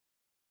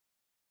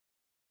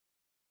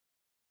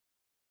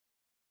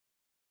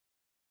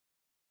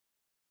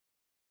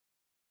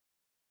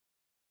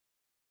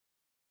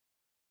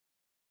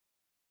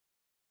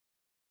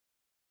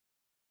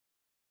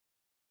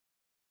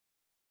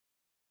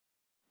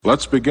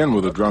Let's begin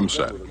with a drum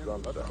set.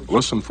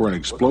 Listen for an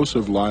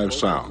explosive live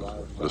sound.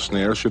 The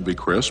snare should be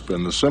crisp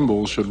and the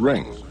cymbals should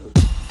ring.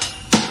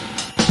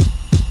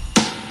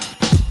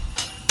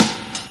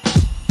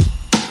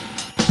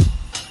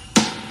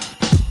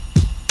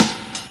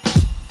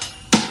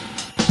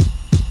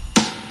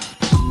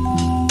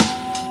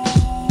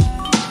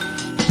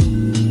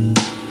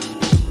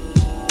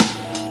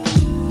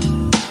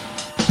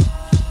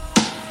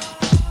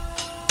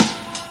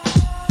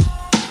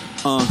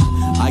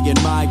 I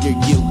admire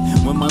you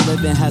when my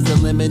living has a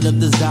limit of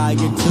desire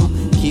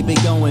to keep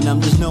it going.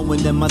 I'm just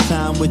knowing that my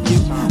time with you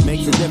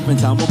makes a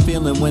difference. How I'm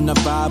feeling when I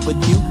vibe with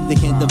you. They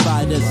can't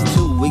divide us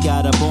two. We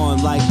got a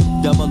bond like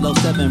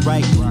 007,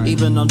 right?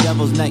 Even on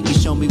Devil's Night, you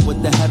show me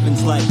what the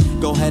heavens like.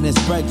 Go ahead and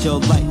spread your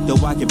light,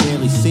 though I can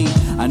barely see.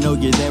 I know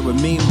you're there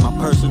with me, my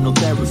personal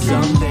therapy.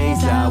 Some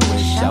days I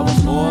wish I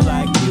was more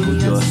like you.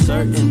 Your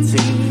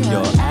certainty,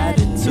 your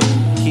attitude.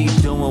 Keep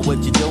doing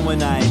what you're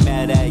doing, I ain't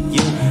mad at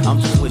you. I'm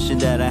just wishing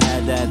that I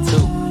had that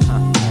too.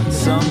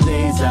 Some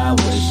days I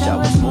wish I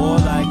was more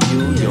like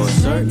you. Your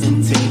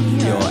certainty,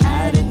 your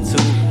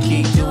attitude.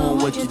 Keep doing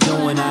what you're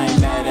doing, I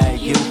ain't mad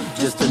at you.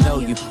 Just to know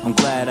you, I'm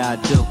glad I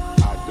do.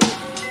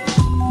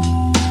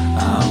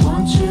 I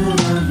want you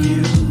to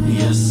view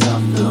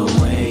yourself the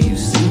way you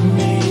see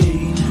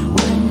me.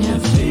 When you're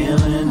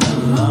feeling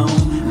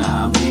alone,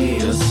 I'll be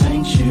a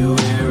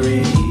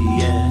sanctuary,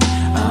 yeah.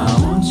 I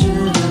want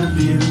you to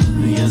view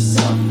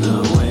yourself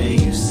the way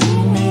you see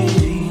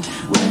me.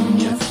 When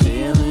you're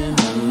feeling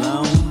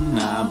alone,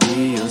 I'll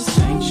be a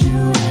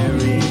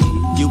sanctuary.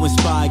 You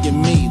inspire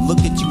me, look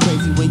at you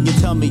crazy when you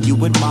tell me you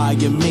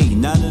admire me.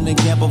 Not an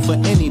example for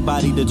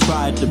anybody to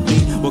try to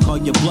be. We'll call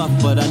you bluff,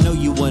 but I know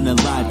you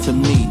wouldn't lie to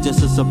me.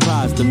 Just a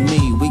surprise to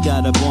me, we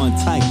got a bond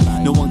tight,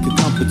 no one can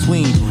come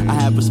between. I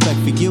have respect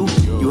for you,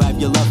 you have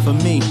your love for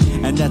me,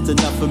 and that's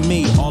enough for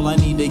me. All I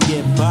need to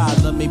get by,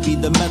 let me be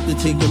the method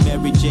to your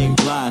Mary J.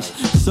 Blige.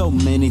 So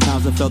many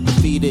times I felt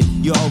defeated,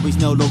 you always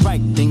know the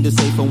right thing to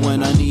say for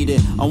when I need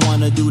it. I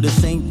wanna do the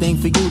same thing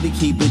for you to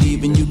keep it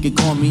even. You can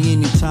call me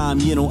anytime,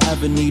 you don't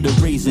ever need a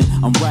reason.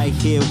 I'm right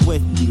here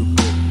with you,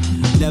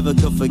 never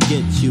could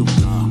forget you.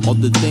 All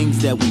the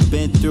things that we've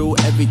been through,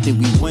 everything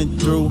we went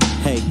through,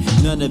 hey,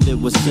 none of it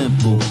was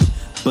simple,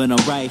 but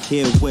I'm right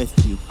here with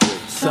you.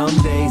 Some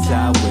days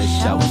I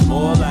wish I was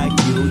more like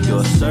you.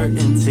 Your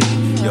certainty,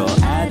 your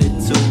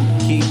attitude.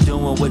 Keep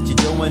doing what you're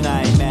doing,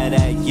 I ain't mad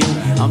at you.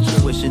 I'm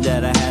just wishing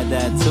that I had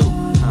that too.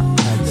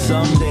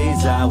 Some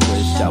days I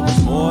wish I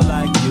was more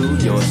like you.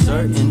 Your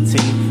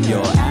certainty,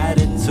 your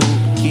attitude.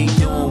 Keep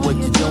doing what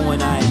you're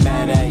doing, I ain't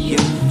mad at you.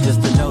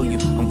 Just to know you,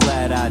 I'm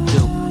glad I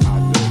do.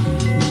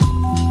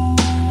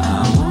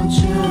 I want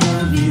you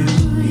to view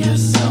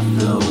yourself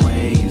the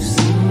way you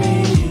see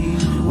me.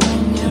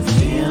 When you're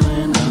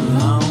feeling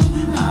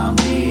alone, I'll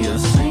be a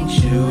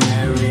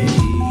sanctuary,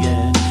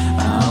 yeah.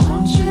 I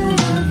want you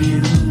to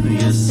view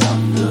yourself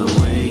the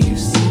way you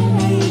see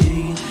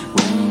me.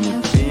 When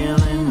you're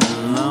feeling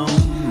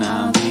alone,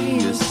 I'll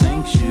be a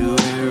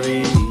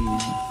sanctuary.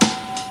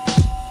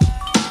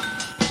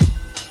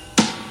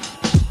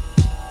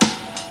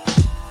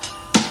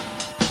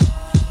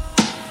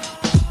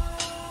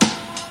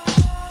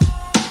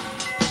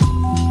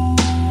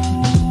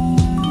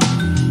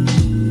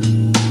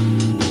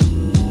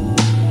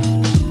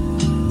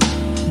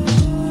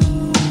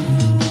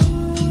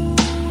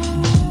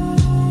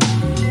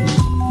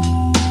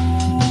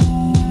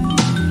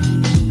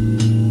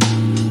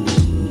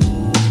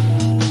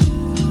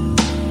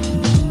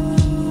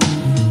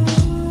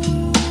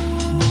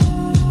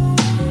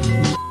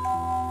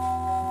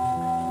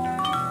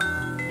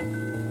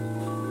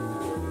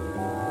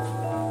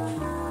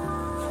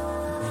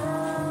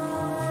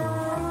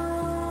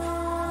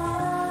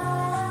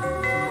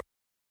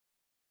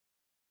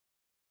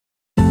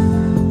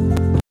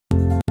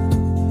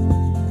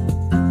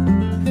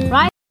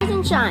 Rise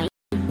and shine.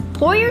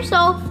 Pour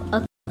yourself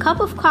a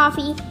cup of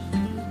coffee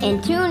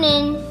and tune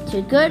in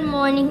to Good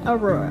Morning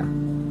Aurora.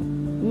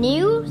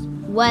 News,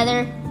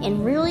 weather,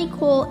 and really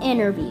cool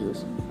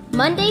interviews.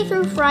 Monday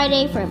through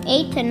Friday from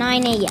 8 to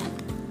 9 a.m.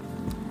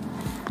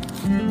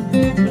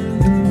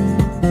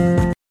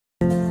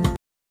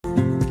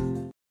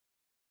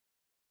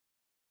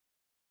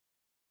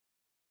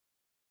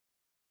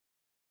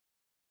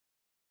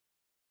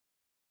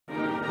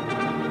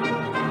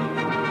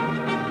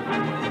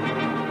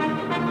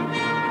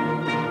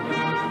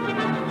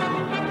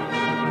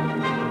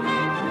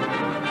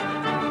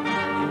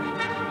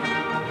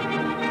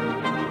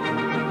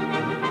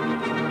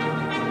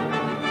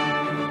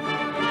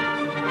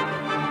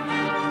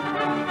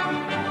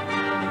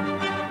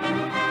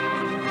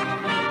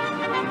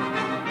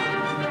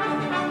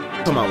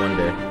 Come out one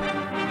day.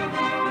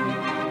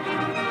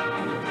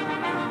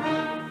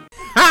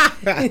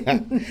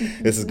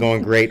 This is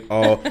going great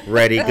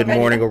already. Good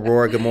morning,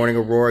 Aurora. Good morning,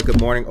 Aurora. Good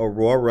morning,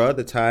 Aurora.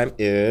 The time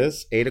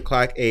is 8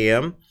 o'clock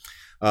a.m.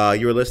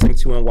 You're listening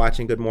to and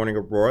watching Good Morning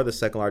Aurora, the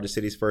second largest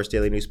city's first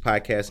daily news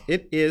podcast.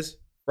 It is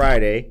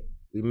Friday.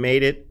 We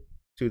made it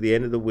to the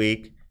end of the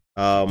week.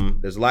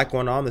 There's a lot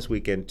going on this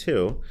weekend,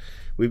 too.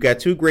 We've got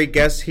two great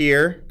guests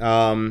here,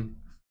 and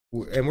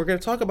we're going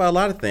to talk about a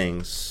lot of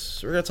things.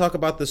 We're going to talk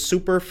about the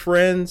Super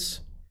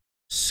Friends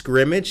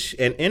scrimmage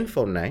and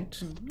info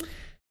night.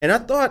 And I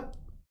thought,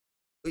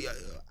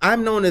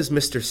 I'm known as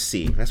Mr.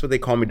 C. That's what they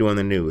call me doing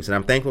the news, and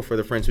I'm thankful for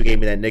the friends who gave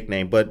me that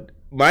nickname. But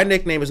my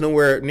nickname is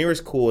nowhere near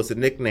as cool as the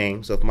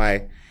nicknames of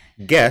my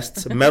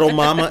guests, Metal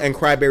Mama and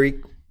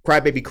Crybaby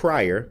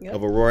Crier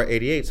of Aurora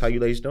 88. How you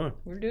ladies doing?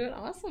 We're doing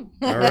awesome.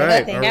 All right, all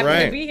Happy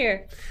right. to be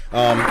here.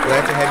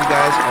 Glad to have you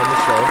guys on the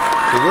show.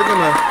 So we're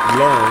gonna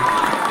learn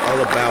all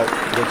about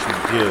what you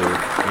do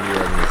in your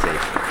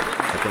organization.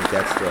 I think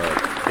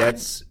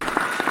that's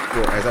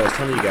well, as I was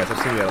telling you guys, I've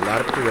seen you at a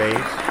lot of parades,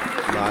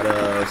 a lot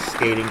of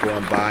skating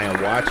going by and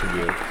watching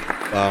you,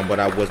 but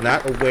I was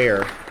not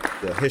aware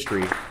the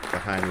history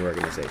behind your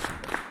organization.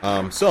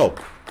 So,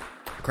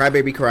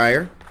 Crybaby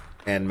Crier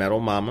and Metal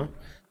Mama.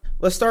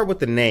 Let's start with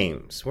the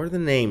names. Where do the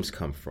names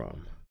come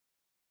from?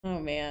 Oh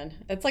man,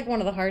 it's like one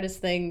of the hardest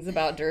things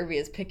about Derby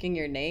is picking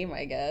your name,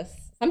 I guess.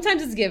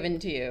 Sometimes it's given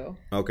to you,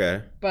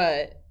 Okay.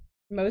 but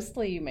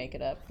mostly you make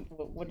it up.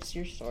 What's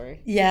your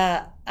story?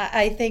 Yeah,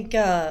 I think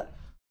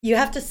you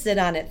have to sit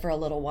on it for a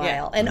little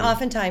while. Yeah. And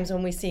oftentimes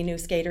when we see new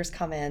skaters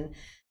come in,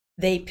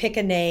 they pick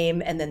a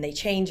name and then they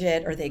change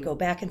it or they go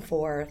back and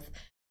forth.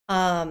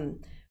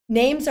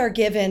 Names are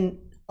given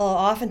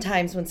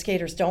oftentimes when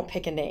skaters don't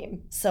pick a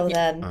name. So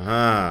then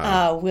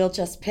we'll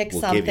just pick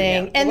We'll give you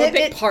something. that. And We'll it,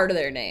 pick it- part of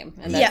their name,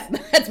 and Yeah.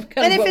 that's kind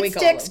and of if what it we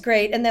call sticks, them.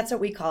 great. And that's what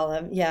we call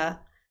them. Yeah.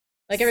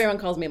 Like everyone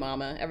calls me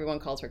Mama, everyone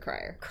calls her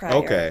Crier. Crier.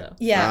 Okay. So.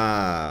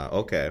 Yeah.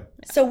 Okay.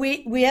 So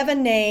we have a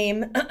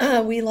name.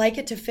 We like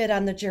it to fit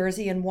on the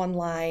jersey in one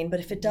line, but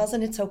if it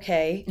doesn't, it's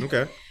okay.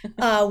 Okay.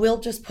 We'll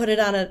just put it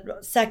on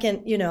a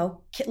second,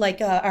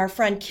 like our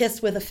friend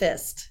Kiss with a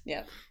Fist.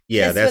 Yeah.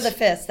 Yeah, Kiss that's with a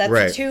Fist. That's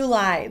right. 2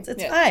 lines.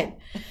 It's Yeah.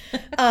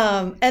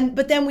 fine.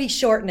 But then we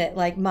shorten it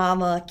like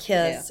Mama,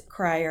 Kiss,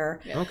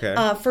 Crier. Okay.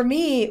 For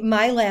me,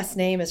 my last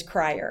name is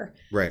Crier.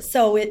 Right.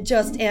 So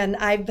and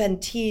I've been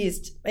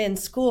teased in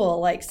school,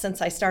 like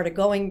since I started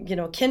going,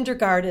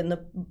 kindergarten,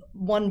 the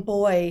one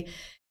boy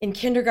in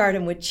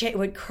kindergarten would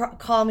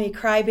call me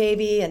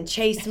Crybaby and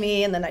chase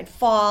me, and then I'd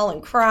fall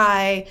and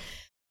cry.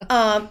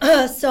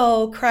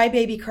 So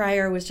Crybaby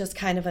Crier was just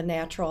kind of a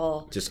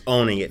natural Just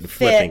owning it and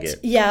flipping fit. it.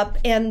 Yep.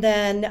 And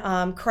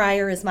then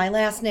Crier is my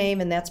last name,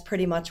 and that's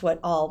pretty much what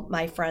all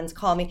my friends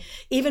call me.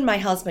 Even my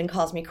husband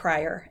calls me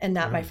Crier and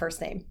not my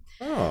first name.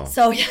 Oh.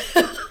 So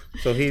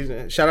So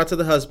he's shout out to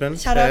the husband.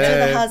 shout out to the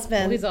Well,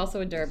 husband. he's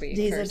also a Derby.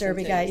 He's a person,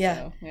 Derby too, guy, yeah.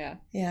 So, yeah.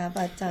 Yeah,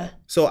 but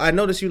So I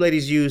noticed you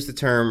ladies use the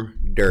term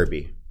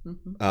derby.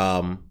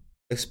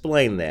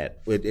 Explain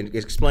that.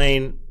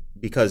 Explain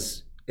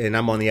because, and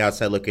I'm on the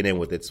outside looking in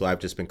with it, so I've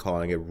just been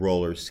calling it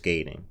roller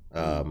skating.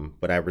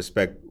 But I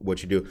respect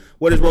what you do.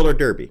 What is roller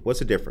derby? What's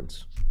the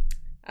difference?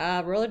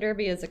 Roller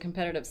derby is a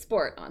competitive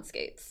sport on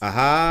skates.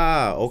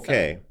 Aha,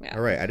 okay. So, yeah.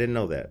 All right, I didn't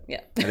know that.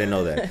 Yeah. I didn't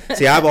know that.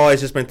 See, I've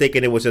always just been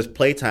thinking it was just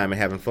playtime and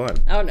having fun.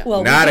 Oh no.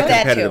 well, Not we a do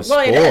that competitive too. Well,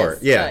 it sport.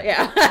 is,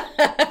 Yeah.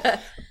 but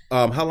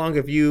yeah. How long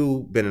have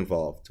you been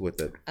involved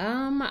with it?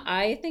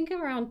 I think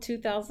around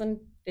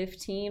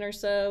 2015 or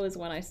so is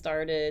when I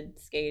started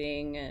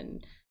skating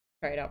and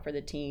tried out for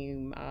the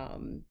team.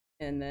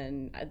 And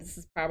then this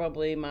is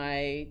probably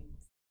my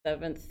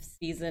 7th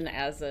season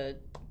as a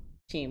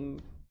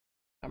team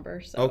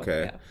member. So,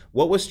 Okay. yeah.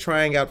 What was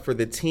trying out for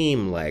the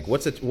team like?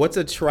 What's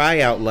a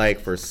tryout like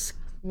for Well,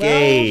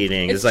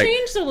 skating? it's like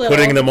changed a little,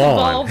 putting them it's on.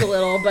 evolved a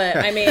little, but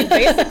I mean,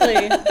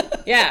 basically,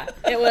 yeah,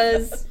 it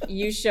was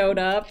you showed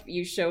up,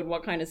 you showed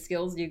what kind of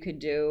skills you could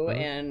do,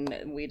 and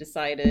we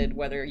decided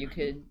whether you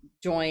could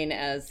join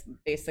as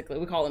basically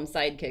we call them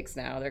sidekicks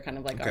now. They're kind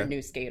of like our Okay.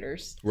 new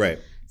skaters. Right.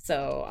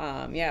 So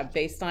yeah,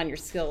 based on your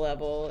skill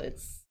level,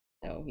 it's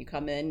you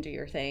come in, do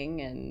your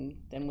thing, and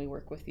then we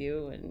work with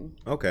you. And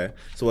Okay.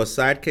 So a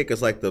sidekick is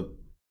like the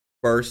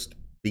first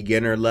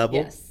beginner level.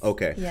 Yes.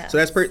 Okay. Yes. So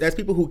that's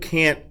people who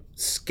can't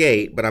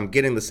skate, but I'm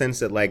getting the sense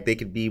that like they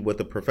could be with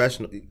a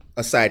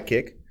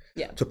sidekick.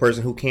 Yeah. To a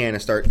person who can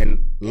and start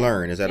and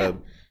learn. Is that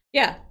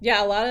Yeah.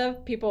 Yeah. A lot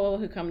of people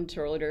who come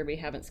to roller derby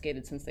haven't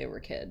skated since they were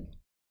a kid.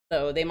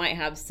 So they might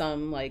have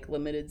some like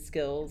limited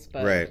skills,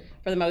 but Right.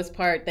 for the most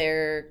part,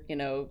 they're,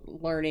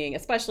 learning,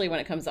 especially when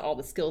it comes to all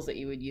the skills that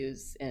you would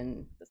use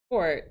in the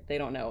sport. They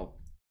don't know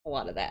a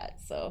lot of that.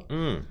 So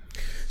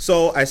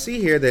So I see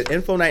here that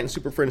Info Night and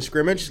Super Friends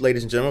Scrimmage,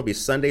 ladies and gentlemen, will be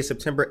Sunday,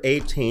 September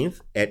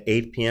 18th at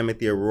 8 p.m. at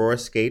the Aurora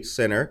Skate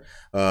Center,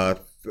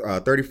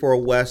 34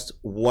 West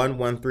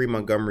 113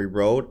 Montgomery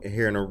Road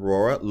here in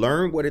Aurora.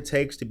 Learn what it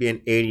takes to be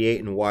an 88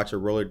 and watch a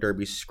roller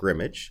derby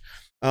scrimmage.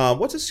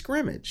 What's a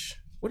scrimmage?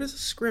 What is a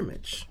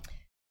scrimmage?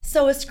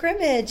 So a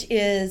scrimmage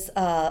is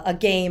a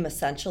game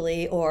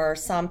essentially, or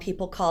some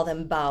people call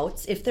them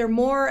bouts. If they're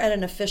more at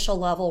an official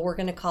level, we're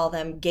going to call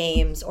them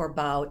games or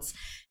bouts.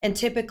 And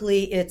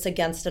typically it's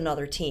against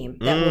another team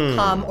that will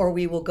come, or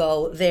we will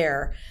go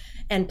there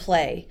and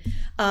play.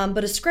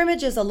 But a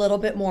scrimmage is a little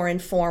bit more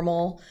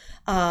informal.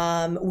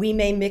 We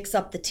may mix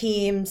up the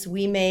teams.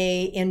 We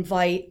may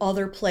invite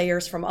other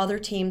players from other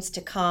teams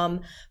to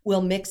come.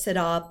 We'll mix it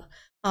up.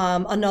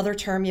 Another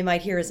term you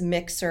might hear is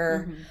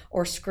mixer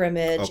or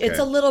scrimmage. Okay. It's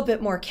a little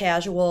bit more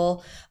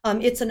casual.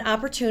 It's an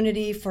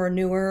opportunity for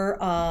newer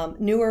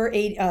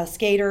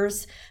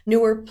skaters,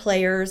 newer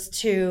players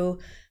to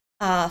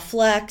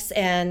flex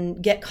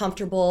and get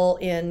comfortable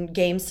in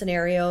game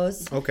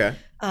scenarios. Okay.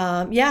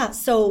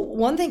 So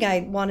one thing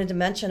I wanted to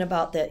mention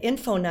about the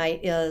info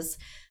night is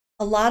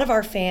a lot of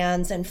our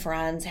fans and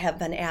friends have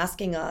been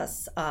asking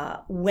us,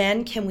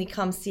 when can we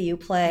come see you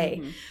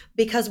play?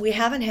 Because we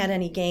haven't had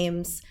any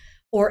games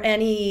or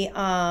any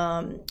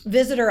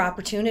visitor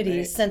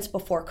opportunities since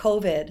before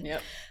COVID.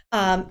 Yep.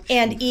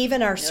 And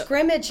even our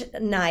scrimmage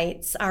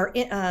nights,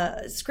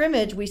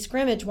 we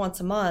scrimmage once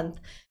a month,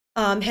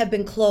 have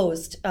been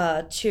closed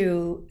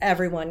to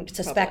everyone,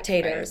 to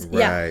spectators.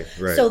 Right,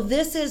 right. So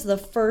this is the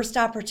first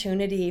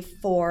opportunity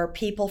for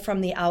people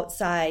from the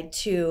outside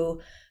to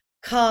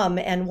come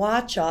and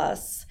watch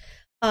us.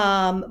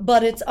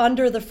 But it's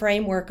under the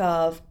framework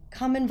of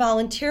come and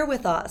volunteer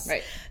with us.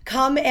 Right.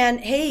 Come and,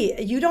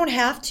 hey, you don't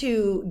have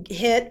to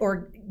hit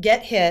or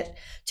get hit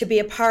to be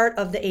a part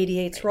of the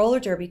 88's roller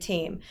derby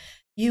team.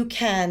 You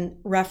can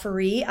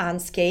referee on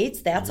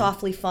skates. That's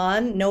awfully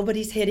fun.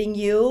 Nobody's hitting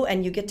you,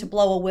 and you get to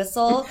blow a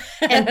whistle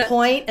and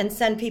point and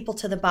send people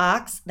to the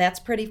box. That's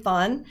pretty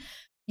fun.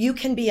 You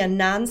can be a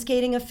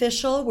non-skating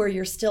official where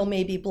you're still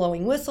maybe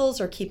blowing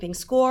whistles or keeping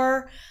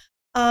score,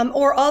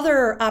 or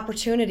other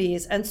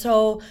opportunities. And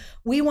so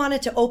we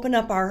wanted to open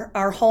up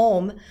our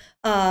home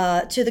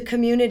to the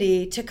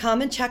community to come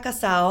and check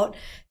us out.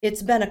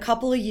 It's been a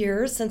couple of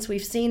years since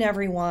we've seen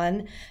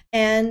everyone.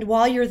 And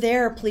while you're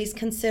there, please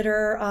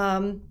consider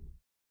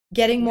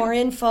getting more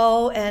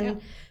info and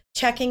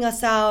checking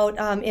us out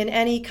in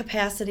any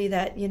capacity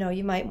that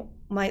you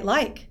might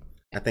like.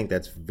 I think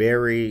that's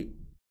very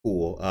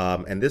cool.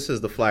 And this is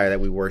the flyer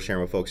that we were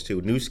sharing with folks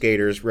too. New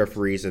skaters,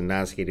 referees, and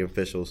non-skating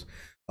officials.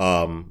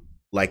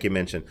 Like you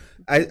mentioned,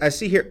 I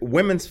see here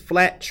women's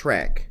flat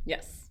track.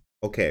 Yes.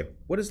 Okay,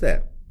 what is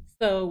that?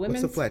 So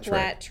women's the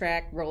flat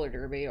track roller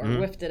derby, or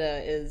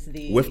WFTDA, is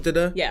the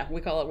WFTDA? Yeah,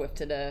 we call it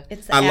WFTDA.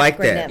 It's the I like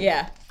acronym. that.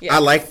 Yeah. I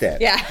like that.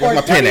 Yeah. Where's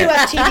my pen at?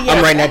 WFTDA.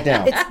 I'm writing that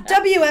down. It's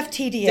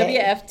WFTDA.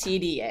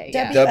 WFTDA.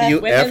 Yeah.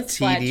 WF Women's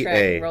Flat WFTDA.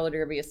 Track Roller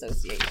Derby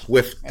Association.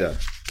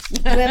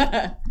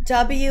 WFTDA.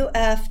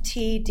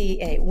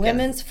 WFTDA,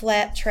 Women's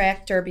Flat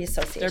Track Derby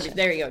Association. Derby.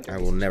 There you go. I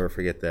Derby. will never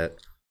forget that.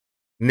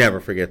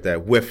 Never forget that.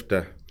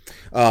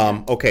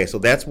 WFTDA. Okay, so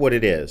that's what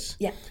it is.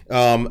 Yeah.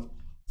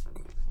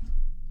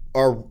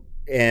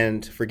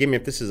 And forgive me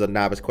if this is a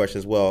novice question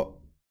as well.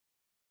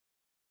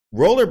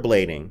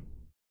 Rollerblading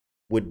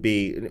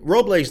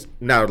rollerblades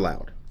not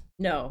allowed.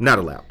 No. Not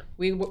allowed.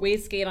 We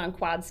skate on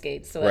quad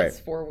skates, so that's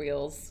 4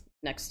 wheels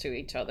next to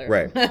each other.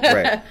 Right.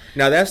 Right.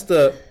 Now that's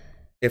the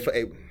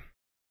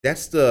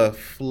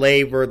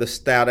flavor, the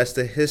style, that's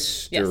the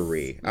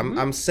history. Yes.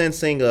 I'm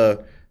sensing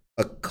a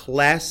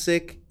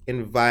classic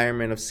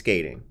environment of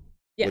skating.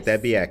 Yes. Would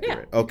that be accurate?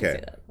 Yeah, you can Okay. say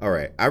that. All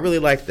right. I really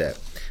like that.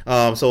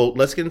 So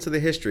let's get into the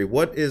history.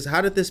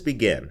 How did this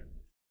begin?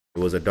 It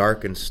was a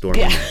dark and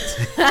stormy night.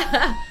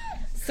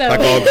 So Like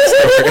all good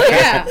stories.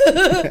 yeah.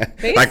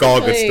 Like all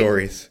good Basically,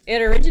 stories.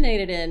 It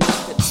originated in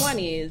the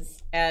 20s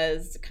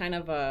as kind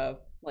of a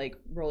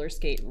roller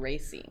skate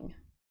racing.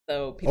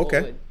 So people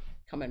would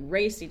come and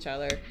race each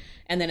other.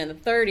 And then in the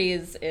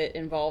 30s, it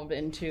evolved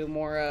into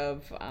more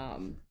of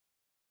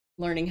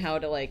learning how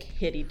to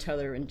hit each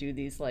other and do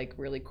these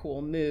really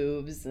cool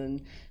moves.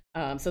 And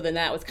so then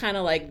that was kind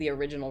of like the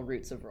original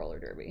roots of roller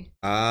derby.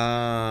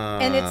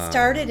 And it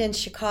started in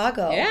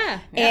Chicago. Yeah.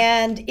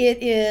 And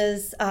it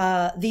is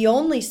the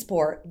only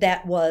sport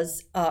that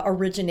was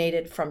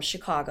originated from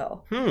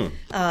Chicago.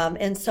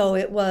 And so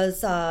it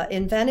was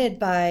invented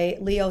by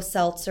Leo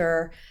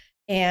Seltzer,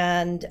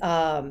 and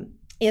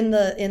in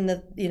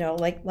the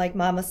like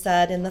Mama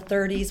said, in the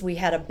 30s we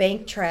had a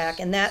bank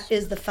track, and that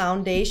is the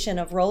foundation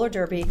of roller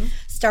derby,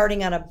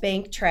 starting on a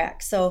bank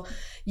track. So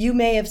you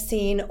may have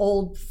seen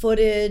old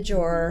footage,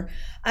 or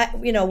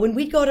when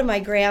we'd go to my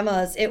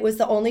grandma's, it was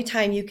the only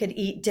time you could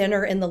eat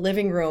dinner in the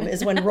living room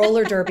is when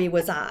roller derby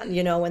was on,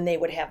 when they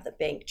would have the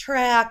bank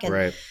track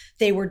and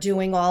they were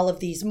doing all of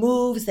these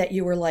moves that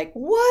you were like,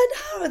 what?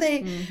 How are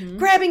they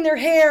grabbing their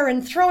hair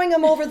and throwing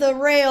them over the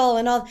rail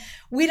and all?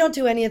 We don't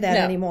do any of that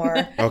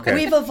anymore. Okay.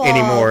 We've evolved.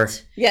 Anymore.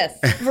 Yes.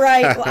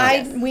 Right.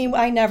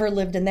 I never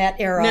lived in that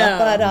era, No.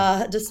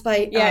 but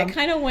despite it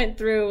kind of went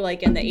through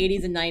in the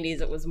 80s and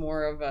 90s. It was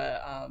more of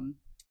a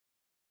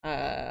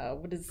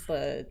what is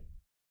the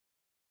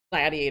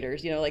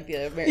Gladiators? Like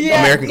the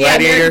American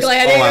Gladiators. Oh,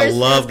 I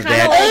loved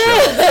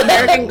that show.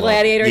 American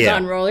Gladiators Yeah.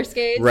 on roller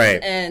skates, Right.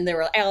 And there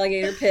were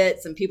alligator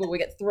pits, and people would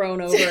get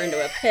thrown over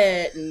into a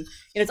pit, and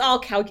it's all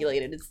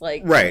calculated. It's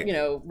like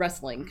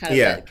wrestling kind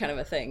of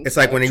a thing. It's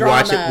like So when you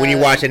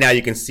drama. watch it now,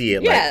 you can see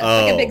it. Yeah, it's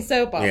like a big oh,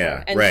 soap opera.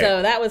 yeah, And right.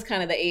 so that was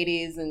kind of the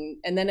 80s.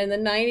 And then in the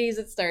 90s,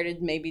 it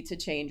started maybe to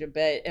change a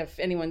bit. If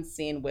anyone's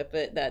seen Whip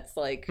It, that's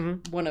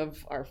one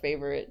of our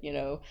favorite,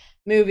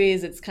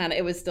 movies.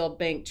 It was still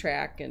bank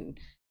track. And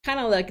kind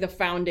of like the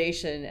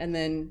foundation, and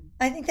then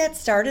I think that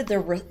started the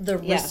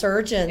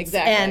resurgence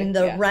exactly, and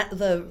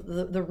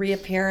the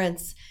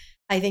reappearance.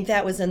 I think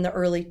that was in the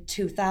early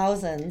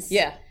 2000s.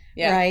 yeah.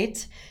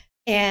 Right.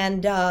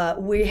 And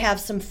we have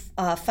some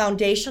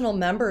foundational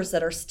members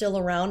that are still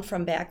around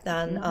from back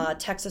then.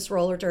 Texas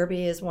Roller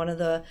Derby is one of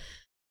the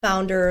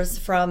founders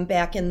from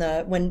back in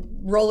when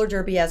roller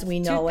derby as we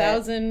know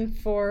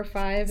 2004 or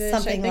 5-ish,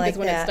 Something I think like is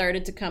when that. it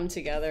started to come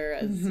together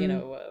as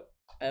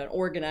an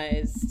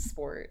organized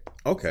sport.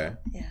 Okay.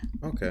 Yeah.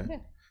 Okay. Yeah.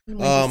 And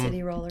Windy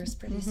City Rollers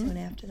pretty soon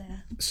after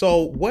that.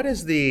 So what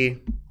is the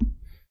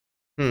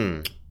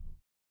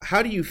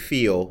how do you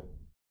feel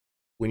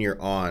when you're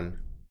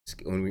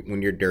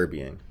when you're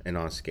derbying and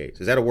on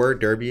skates? Is that a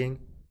word, derbying?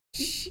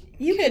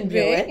 You can do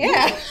it.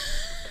 Yeah.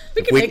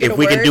 If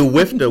we can do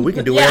WIFTA, we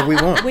can do whatever we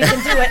want. We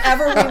can do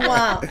whatever we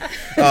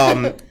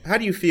want. How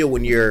do you feel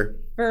when you're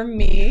For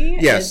me,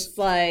 Yes. it's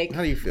like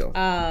how do you feel?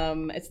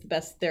 it's the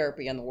best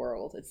therapy in the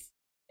world.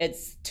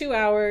 It's 2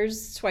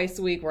 hours twice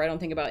a week where I don't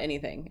think about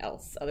anything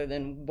else other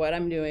than what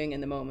I'm doing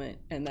in the moment,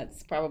 and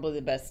that's probably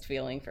the best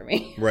feeling for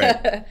me. Right.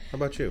 How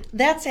about you?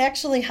 That's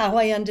actually how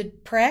we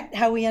ended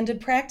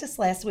practice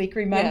last week.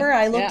 Remember, Yeah,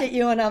 I looked yeah. at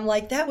you and I'm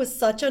like, that was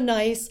such a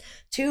nice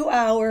 2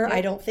 hour. I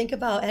don't think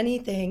about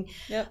anything.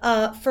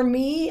 Yep. For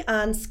me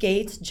on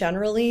skates,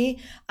 generally,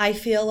 I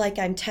feel like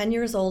I'm 10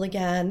 years old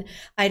again.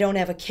 I don't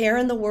have a care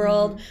in the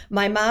world.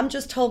 My mom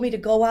just told me to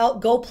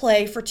go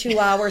play for 2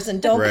 hours and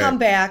don't Right. come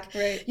back,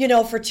 Right.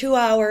 for 2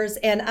 hours.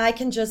 And I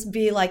can just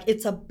be like,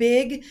 it's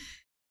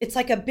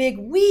like a big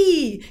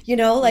wee,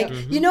 like,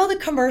 the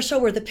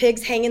commercial where the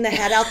pig's hanging the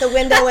head out the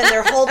window and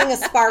they're holding a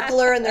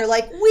sparkler and they're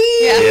like,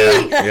 wee.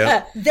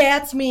 Yeah.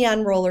 That's me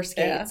on roller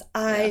skates. Yeah.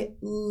 I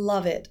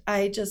love it.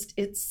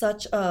 It's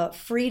such a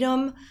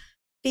freedom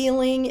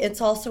feeling.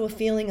 It's also a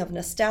feeling of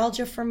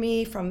nostalgia for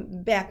me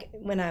from back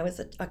when I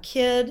was a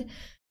kid.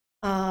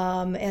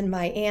 And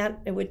my aunt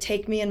would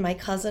take me and my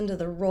cousin to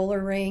the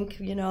roller rink,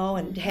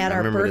 and had I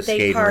our remember the birthday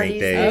skating rink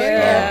parties. days. Oh,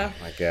 yeah.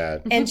 Oh my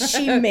God. And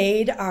she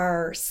made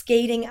our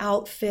skating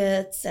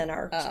outfits and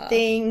our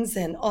things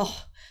and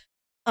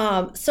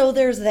so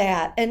there's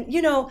that. And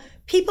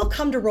people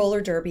come to roller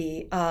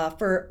derby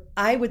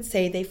I would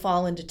say they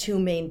fall into two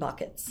main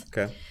buckets.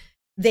 Okay.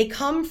 They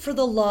come for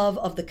the love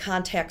of the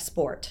contact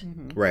sport,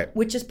 Right.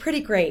 which is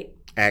pretty great.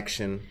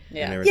 Action.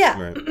 Yeah. And everything. Yeah,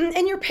 Right.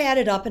 and you're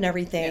padded up and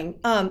everything.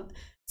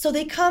 So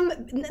they come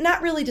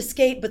not really to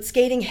skate, but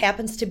skating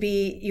happens to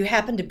be, you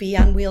happen to be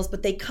on wheels,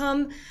 but they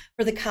come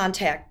for the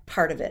contact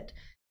part of it,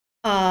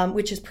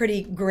 which is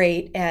pretty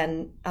great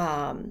and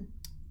I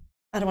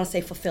don't want to say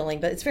fulfilling,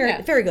 but it's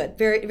very, very good,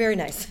 very, very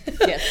nice.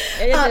 Yes,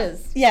 it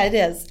is. Yeah, it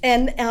is,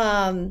 and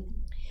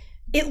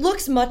it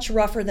looks much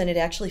rougher than it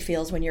actually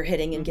feels when you're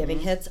hitting and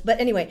giving hits. But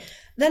anyway,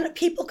 then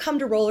people come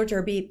to roller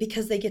derby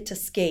because they get to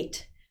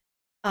skate.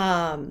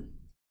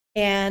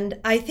 And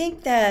I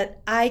think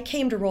that I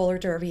came to roller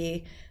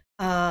derby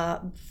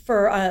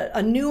for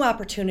a new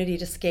opportunity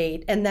to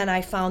skate, and then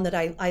I found that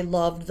I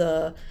loved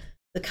the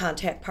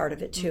contact part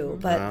of it too.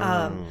 But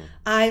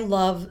I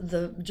love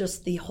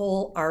the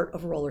whole art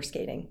of roller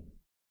skating.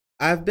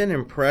 I've been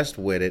impressed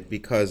with it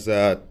because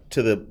to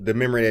the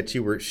memory that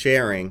you were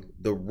sharing,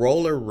 the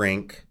roller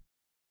rink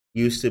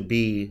used to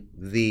be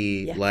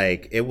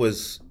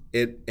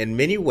it in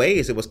many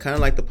ways it was kind of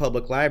like the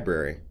public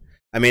library.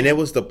 I mean, it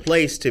was the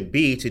place to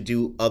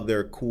do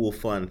other cool,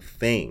 fun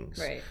things.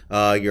 Right.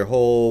 All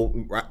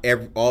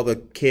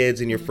the kids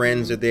and your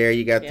friends are there.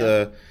 You got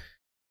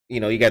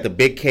you got the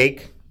big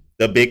cake,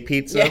 the big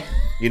pizza.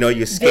 Yeah.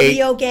 You skate.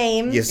 Video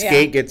games. You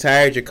skate, get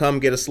tired, you come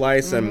get a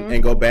slice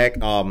and go back.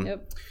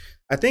 Yep.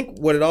 I think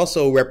what it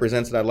also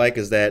represents that I like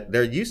is that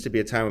there used to be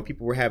a time when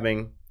people were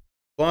having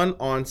fun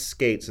on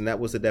skates, and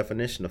that was the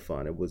definition of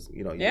fun. It was,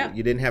 you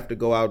didn't have to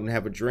go out and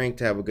have a drink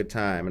to have a good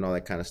time and all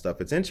that kind of stuff.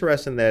 It's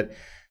interesting that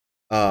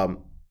an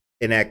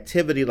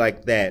activity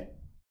like that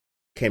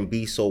can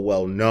be so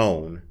well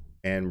known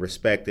and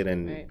respected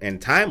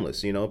and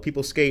timeless.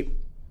 People skate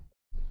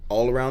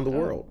all around the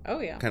world. Oh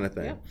yeah. Kind of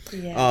thing.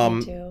 Yeah,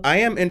 me too. I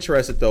am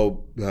interested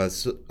though.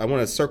 I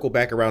want to circle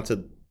back around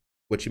to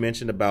what you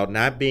mentioned about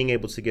not being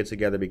able to get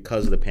together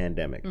because of the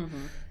pandemic.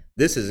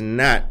 This is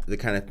not the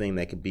kind of thing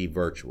that could be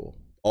virtual.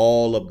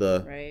 All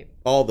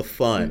the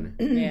fun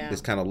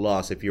is kind of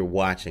lost if you're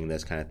watching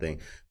this kind of thing.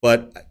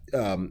 But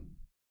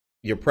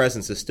your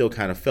presence is still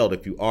kind of felt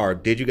if you are.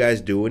 Did you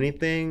guys do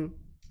anything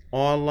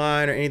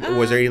online or anything?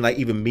 Was there any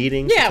even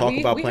meetings to talk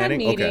about planning?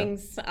 We had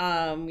meetings.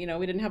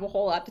 We didn't have a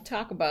whole lot to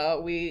talk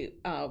about. We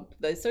the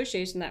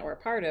association that we're a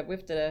part of,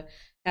 WIFTA,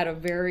 had a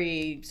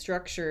very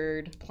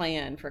structured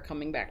plan for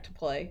coming back to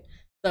play.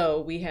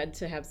 So we had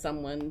to have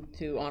someone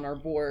on our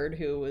board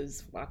who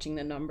was watching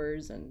the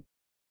numbers and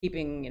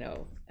keeping,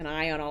 an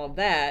eye on all of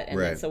that. And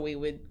then so we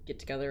would get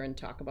together and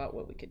talk about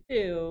what we could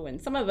do.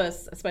 And some of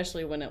us,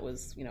 especially when it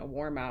was,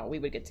 warm out, we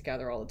would get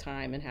together all the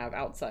time and have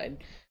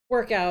outside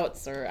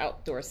workouts or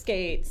outdoor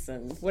skates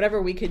and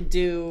whatever we could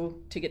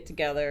do to get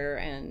together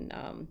and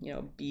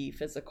be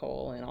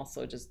physical and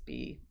also just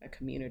be a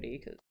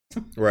community.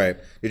 Right.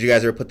 Did you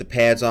guys ever put the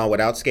pads on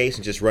without skates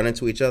and just run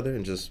into each other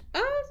and just?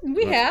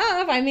 We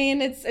have. I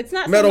mean, it's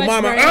not Metal so much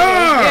Mama. learning.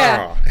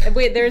 Ah! Yeah.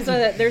 Wait, there's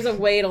a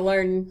way to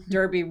learn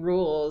derby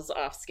rules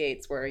off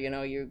skates where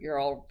you're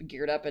all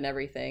geared up and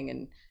everything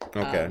and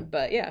Okay.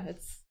 but yeah,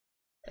 it's.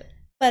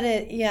 But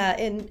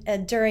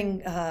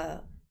during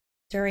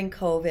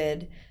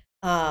COVID,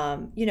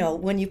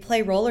 when you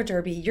play roller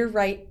derby, you're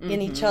right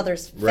in each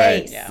other's face.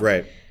 Right. Yeah.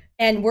 Right.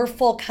 And we're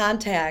full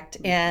contact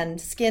and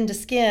skin to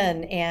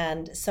skin.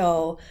 And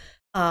so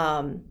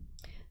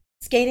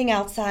skating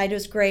outside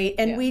was great.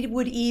 And we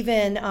would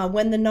even,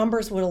 when the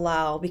numbers would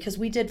allow, because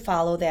we did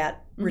follow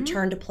that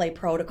return to play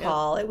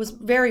protocol, it was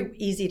very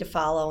easy to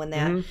follow in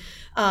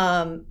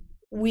that.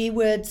 We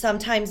would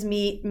sometimes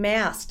meet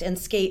masked and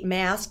skate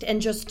masked and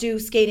just do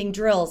skating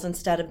drills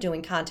instead of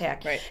doing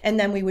contact. Right. And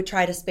then we would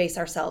try to space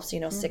ourselves,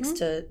 6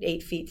 to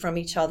 8 feet from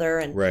each other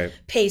and Right.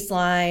 pace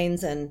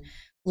lines and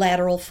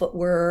lateral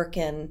footwork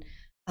and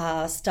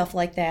stuff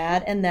like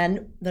that. And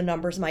then the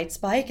numbers might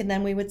spike. And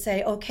then we would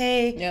say,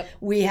 okay,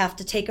 we have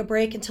to take a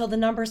break until the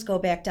numbers go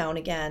back down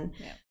again.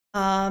 Yep.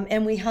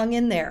 And we hung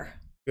in there.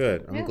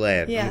 Good. I'm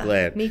glad. Yeah, I'm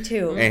glad. me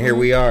too. And here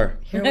we are.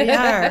 Here we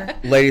are.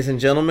 Ladies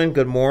and gentlemen,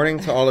 good morning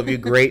to all of you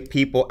great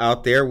people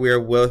out there. We're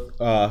with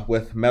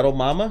Metal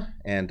Mama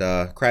and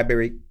Scratch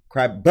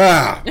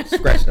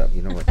it up.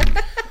 You know what?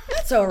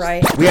 That's all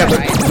right. We have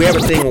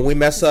a thing when we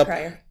mess up.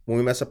 Crier. When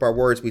we mess up our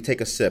words, we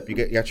take a sip. You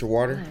got your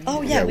water?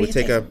 Oh, yeah, we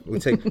take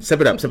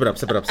sip it up.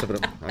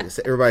 I just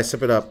say, everybody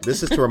sip it up.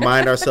 This is to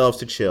remind ourselves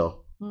to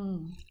chill.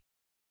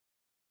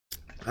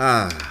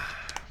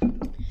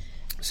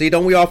 See,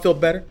 don't we all feel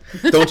better?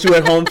 Don't you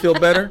at home feel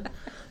better?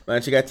 Why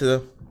don't you got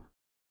to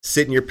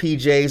sit in your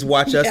PJs,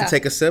 watch us, and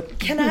take a sip?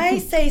 Can I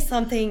say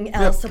something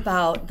else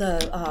about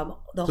the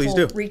Please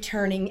whole do.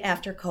 returning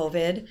after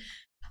COVID?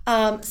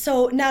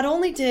 So not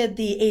only did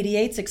the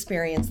 88s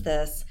experience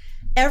this,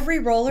 every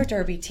roller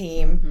derby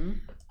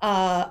team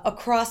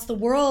across the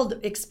world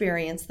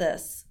experienced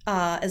this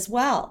as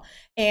well.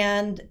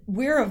 And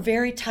we're a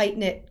very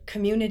tight-knit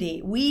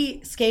community.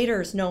 We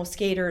skaters know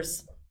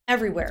skaters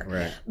everywhere,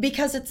 Right.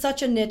 because it's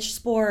such a niche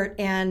sport,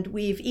 and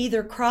we've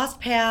either crossed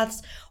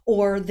paths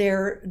or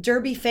they're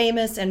derby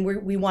famous and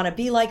we want to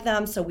be like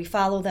them, so we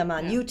follow them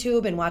on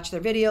YouTube and watch their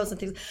videos and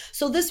things.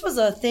 So this was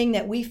a thing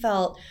that we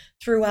felt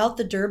throughout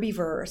the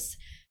Derbyverse.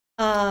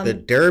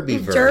 The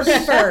Derbyverse.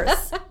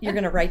 Derbyverse. You're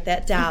going to write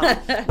that down.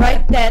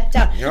 Write that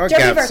down. Y'all got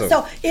Derbyverse. some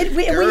So we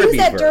use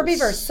that Derbyverse.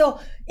 Derbyverse. So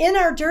in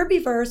our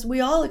Derbyverse, we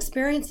all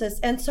experience this.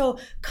 And so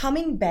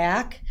coming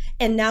back,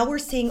 and now we're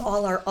seeing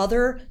all our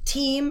other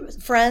team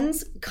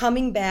friends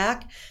coming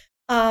back.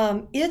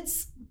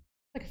 It's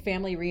Like a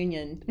family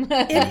reunion.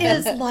 it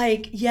is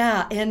like,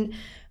 yeah. And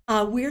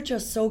we're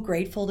just so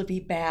grateful to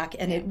be back.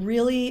 And it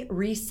really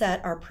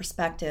reset our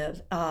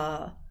perspective.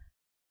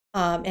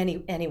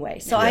 Anyway,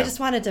 so I just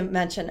wanted to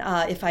mention,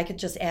 if I could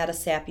just add a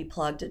sappy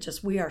plug to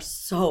just, we are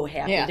so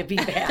happy to be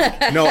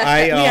back. No,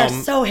 We are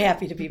so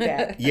happy to be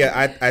back.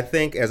 Yeah, I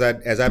think as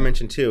I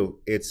mentioned too,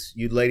 it's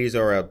you ladies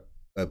are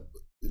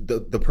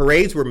the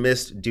parades were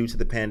missed due to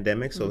the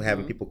pandemic, so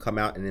having people come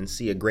out and then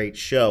see a great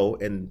show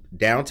in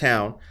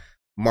downtown,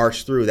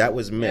 march through, that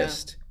was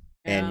missed.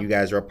 And you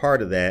guys are a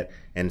part of that.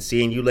 And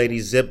seeing you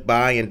ladies zip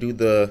by and do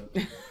the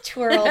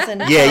Twirls and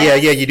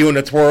you're doing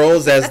the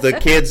twirls as the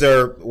kids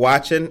are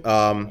watching.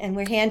 and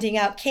we're handing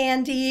out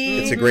candy.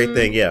 It's a great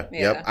thing. Yep.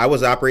 I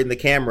was operating the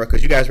camera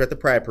because you guys were at the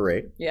Pride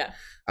Parade. Yeah.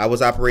 I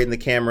was operating the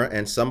camera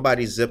and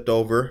somebody zipped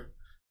over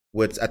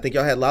with, I think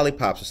y'all had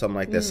lollipops or something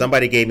like that.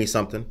 Somebody gave me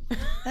something.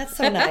 That's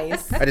so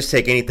nice. I just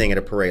take anything at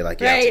a parade,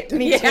 like, yeah. Right.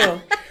 Me too.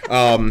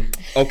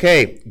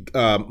 Okay,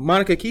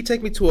 Monica, can you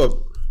take me to a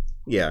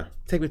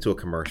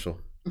commercial?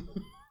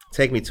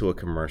 Take me to a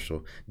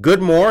commercial.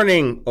 Good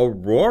morning,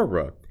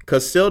 Aurora.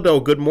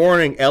 Casildo, good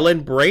morning.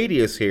 Ellen Brady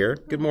is here.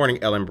 Good morning,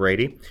 Ellen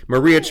Brady.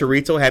 Maria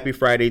Chorito, happy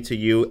Friday to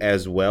you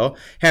as well.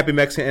 Happy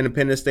Mexican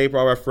Independence Day for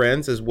all our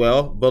friends as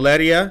well.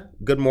 Valeria,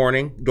 good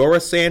morning. Dora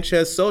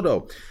Sanchez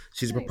Soto.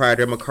 She's a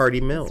proprietor of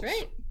McCarty Mills. That's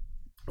right.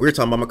 We were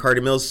talking about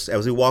McCarty Mills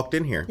as we walked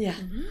in here. Yeah.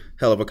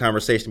 Hell of a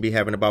conversation to be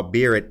having about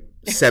beer at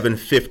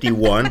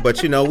 7:51,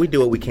 but we do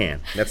what we can.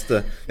 That's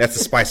the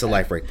spice of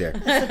life right there.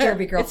 That's a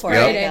Derby girl for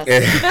Friday. you.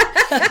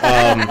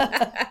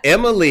 Yes.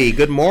 Emily,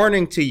 good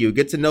morning to you.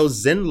 Get to know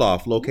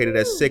Zinloft, located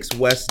at 6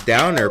 West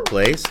Downer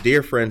Place.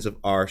 Dear friends of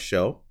our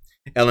show.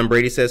 Ellen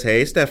Brady says,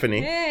 hey,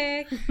 Stephanie.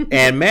 Hey.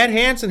 And Matt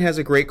Hansen has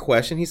a great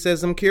question. He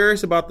says, I'm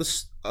curious about the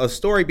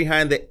story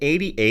behind the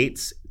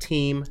 88's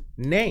team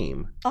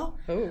name. Oh,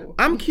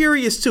 I'm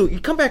curious too. You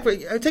come back,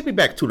 take me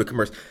back to the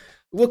commercial.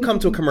 We'll come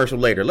to a commercial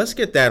later. Let's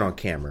get that on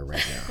camera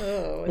right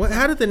now.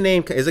 How did the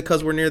name, is it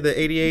because we're near the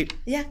 88?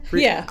 yeah.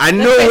 Yeah. I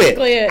knew That's it.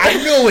 basically I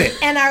knew it.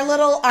 And our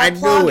I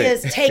plug knew it.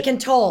 is taking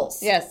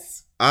tolls.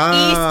 Yes. East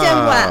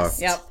and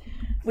west. Yep.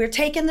 We're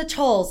taking the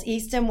tolls,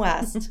 east and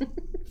west.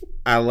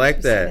 I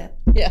like that.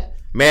 Yeah.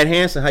 Matt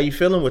Hansen, how you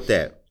feeling with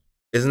that?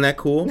 Isn't that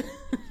cool?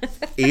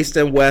 East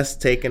and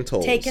West taking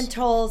tolls. Taking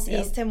tolls,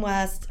 Yep. East and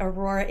West,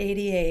 Aurora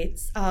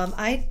 88s.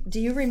 Do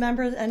you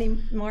remember any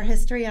more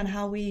history on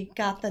how we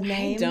got the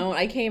name? I don't.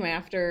 I came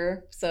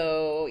after,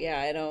 so yeah,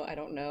 I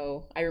don't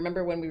know. I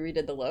remember when we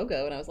redid the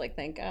logo, and I was like,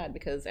 thank God,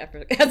 because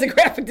after as a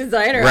graphic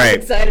designer, I Right.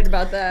 was excited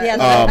about that. Yeah,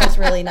 that was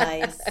really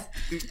nice.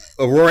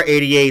 Aurora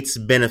 88's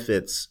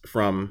benefits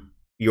from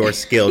your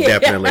skill, Yeah.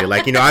 definitely.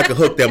 Like, I could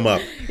hook them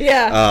up.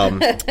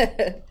 Yeah.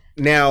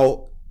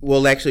 Now,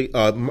 well, actually,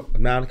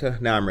 Monica,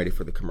 now I'm ready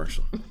for the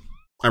commercial.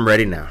 I'm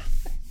ready now.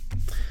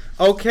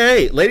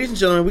 Okay, ladies and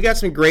gentlemen, we got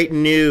some great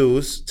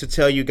news to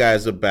tell you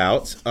guys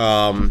about,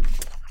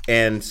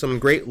 and some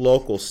great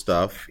local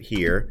stuff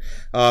here.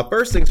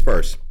 First things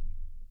first.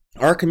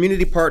 Our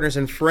community partners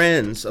and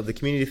friends of the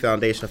Community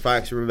Foundation of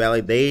Fox River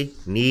Valley, they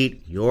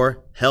need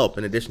your help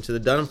in addition to the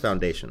Dunham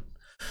Foundation.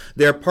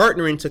 They're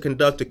partnering to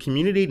conduct a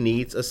community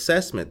needs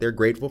assessment. They're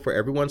grateful for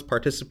everyone's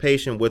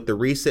participation with the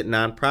recent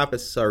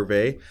nonprofit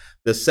survey.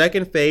 The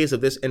second phase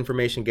of this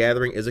information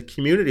gathering is a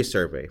community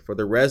survey. For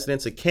the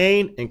residents of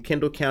Kane and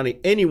Kendall County,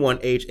 anyone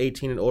age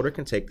 18 and older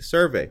can take the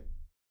survey.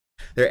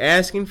 They're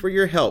asking for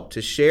your help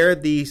to share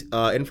these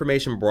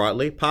information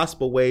broadly.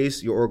 Possible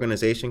ways your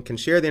organization can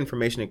share the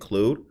information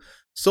include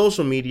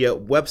social media,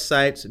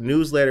 websites,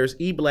 newsletters,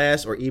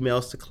 e-blasts, or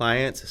emails to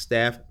clients,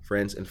 staff,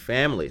 friends, and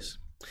families.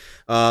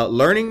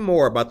 Learning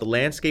more about the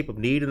landscape of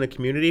need in the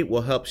community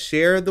will help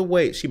shape the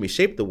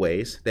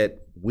ways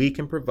that we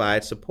can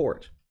provide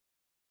support.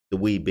 The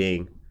we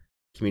being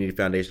Community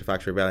Foundation,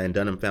 Fox River Valley, and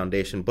Dunham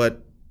Foundation,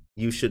 but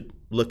you should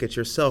look at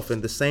yourself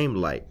in the same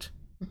light,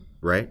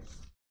 right?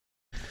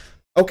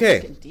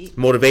 Okay,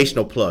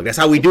 motivational plug. That's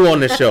how we do on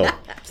this show.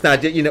 It's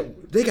not,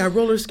 they got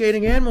roller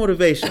skating and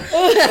motivation.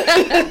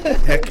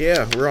 Heck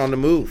yeah, we're on the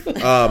move.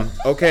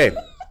 Okay,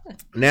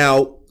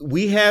 now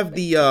we have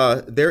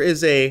there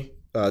is a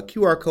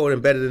QR code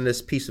embedded in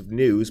this piece of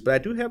news, but I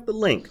do have the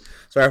link.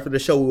 So after the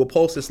show, we will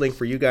post this link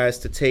for you guys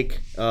to take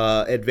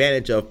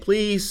advantage of.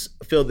 Please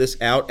fill this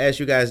out.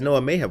 As you guys know, I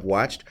may have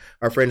watched,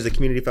 our friends at the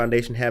Community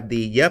Foundation have the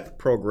YEP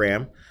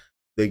program,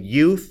 the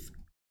Youth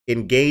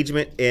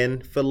Engagement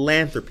in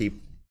Philanthropy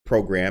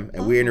program,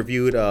 and we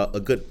interviewed a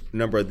good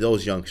number of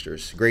those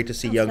youngsters. Great to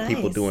see young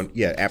people nice. doing,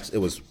 it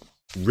was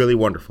really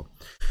wonderful.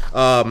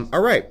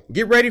 All right,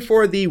 get ready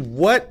for the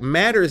What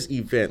Matters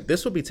event.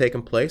 This will be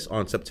taking place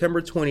on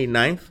September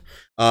 29th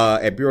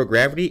at Bureau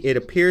Gravity. It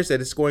appears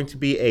that it's going to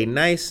be a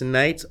nice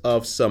night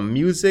of some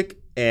music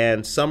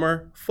and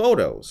summer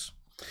photos.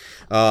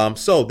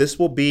 So this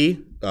will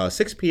be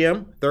 6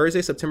 p.m.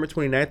 Thursday, September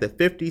 29th at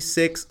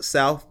 56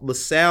 South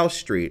LaSalle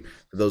Street.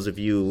 For those of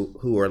you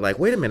who are like,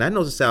 wait a minute, I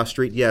know the South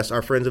Street. Yes,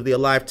 our friends of the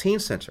Alive Teen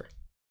Center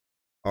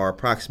are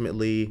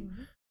approximately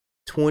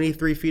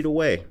 23 feet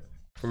away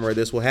from where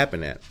this will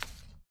happen at.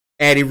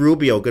 Addie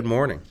Rubio, good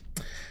morning.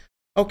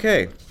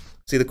 Okay.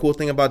 See, the cool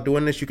thing about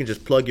doing this, you can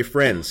just plug your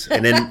friends.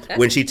 And then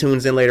when she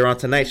tunes in later on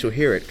tonight, she'll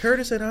hear it.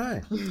 Curtis said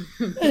hi.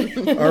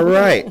 All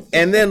right.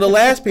 And then the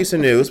last piece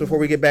of news before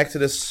we get back to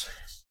this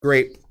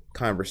great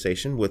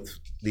conversation with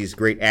these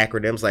great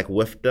acronyms like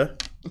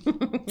WIFTA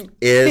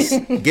is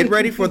get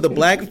ready for the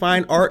Black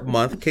Fine Art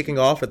Month kicking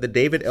off at the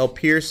David L.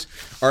 Pierce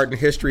Art and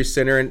History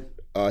Center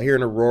here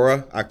in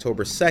Aurora,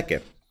 October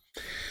 2nd.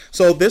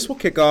 So this will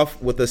kick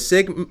off with a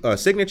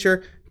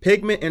signature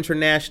Pigment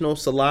International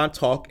Salon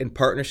Talk in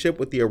partnership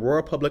with the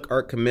Aurora Public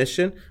Art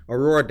Commission,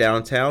 Aurora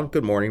Downtown,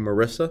 good morning,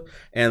 Marissa,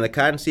 and the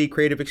Cottonseed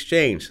Creative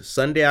Exchange,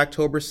 Sunday,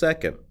 October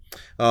 2nd.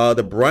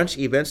 The brunch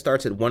event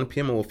starts at 1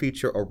 p.m. and will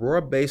feature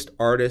Aurora-based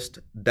artist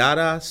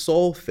Dada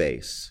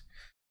Soulface,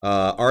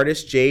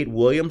 artist Jade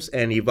Williams,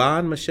 and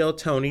Yvonne Michelle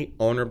Toney,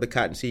 owner of the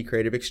Cottonseed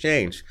Creative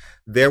Exchange.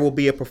 There will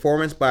be a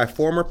performance by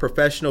former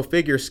professional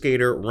figure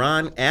skater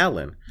Ron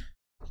Allen.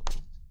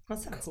 That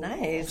sounds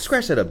nice.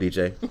 Scratch that up,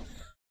 DJ.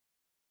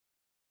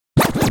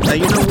 Now,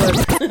 you know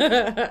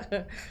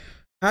what?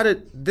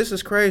 This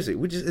is crazy.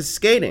 It's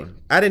skating.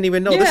 I didn't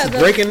even know. Yeah, This is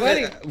that's breaking.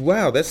 funny.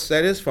 Wow, that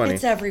is funny.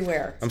 It's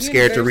everywhere. I'm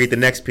scared to read the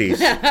next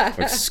piece.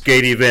 Like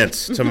skate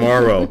events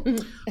tomorrow.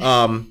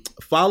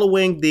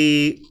 Following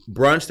the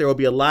brunch, there will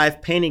be a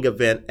live painting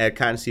event at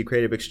Cottonseed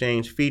Creative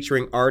Exchange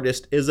featuring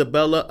artist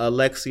Isabella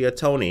Alexia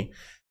Toney.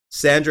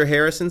 Sandra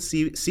Harrison,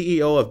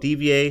 CEO of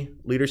DVA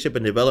Leadership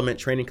and Development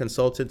Training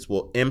Consultants,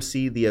 will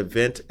MC the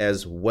event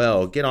as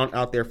well. Get on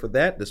out there for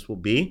that. This will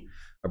be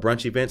a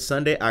brunch event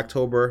Sunday,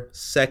 October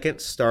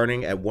 2nd,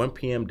 starting at 1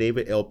 p.m.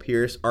 David L.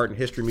 Pierce Art and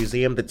History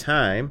Museum. The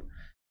time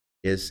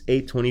is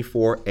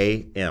 8:24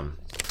 a.m.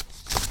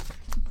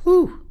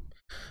 Whew.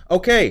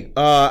 Okay,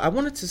 I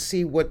wanted to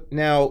see what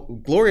now.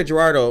 Gloria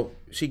Gerardo,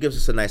 she gives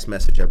us a nice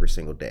message every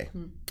single day.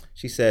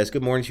 She says,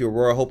 good morning to you,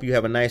 Aurora. Hope you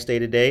have a nice day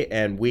today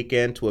and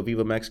weekend to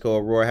Aviva Mexico.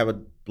 Aurora, have a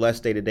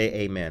blessed day today.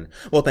 Amen.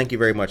 Well, thank you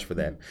very much for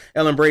that.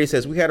 Ellen Brady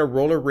says, we had a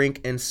roller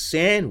rink in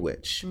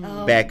Sandwich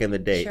back in the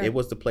day. sure. It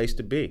was the place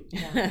to be.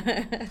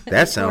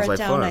 That sounds Tore it like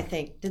down, fun. I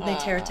think. Did they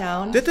tear it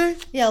down? Did they?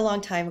 Yeah, a long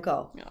time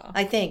ago,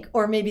 I think.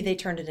 Or maybe they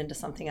turned it into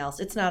something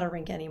else. It's not a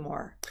rink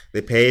anymore.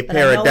 They paid But I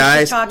know what you're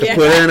Paradise to talking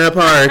put in a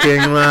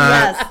parking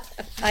lot. Yes.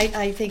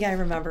 I think I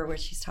remember what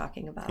she's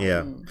talking about.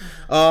 Yeah.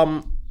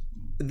 I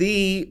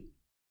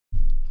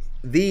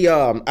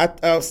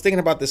was thinking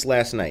about this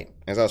last night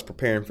as I was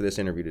preparing for this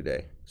interview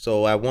today.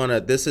 So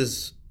this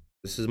is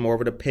more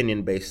of an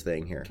opinion based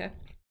thing here. Okay.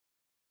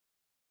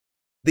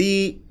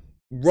 The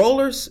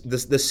rollers,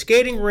 the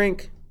skating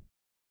rink,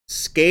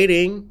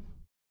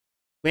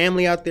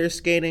 family out there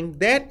skating,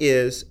 that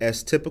is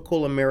as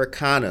typical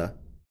Americana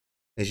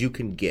as you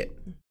can get.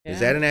 Yeah. Is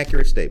that an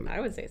accurate statement? I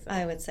would say so.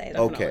 I would say that.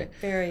 Okay.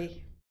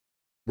 Very.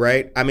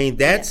 Right? I mean,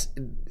 that,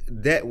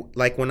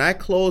 like when I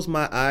close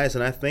my eyes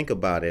and I think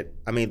about it,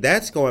 I mean,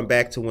 that's going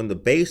back to when the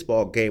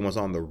baseball game was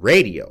on the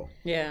radio.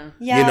 Yeah.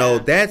 Yeah. You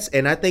know,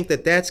 and I think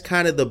that's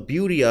kind of the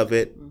beauty of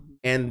it.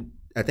 And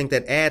I think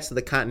that adds to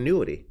the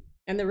continuity.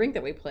 And the rink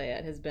that we play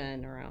at has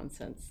been around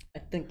since, I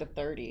think, the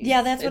 30s.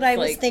 Yeah, that's what I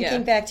was like,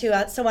 thinking back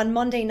to. So on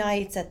Monday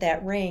nights at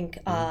that rink,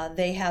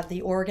 they have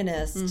the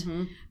organist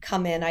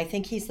come in. I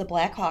think he's the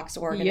Blackhawks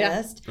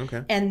organist. Yeah.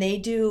 Okay. And they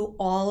do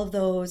all of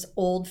those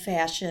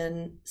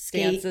old-fashioned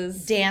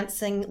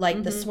dancing,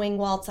 like the swing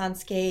waltz on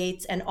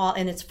skates, and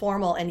it's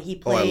formal. And he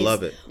plays I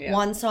love it.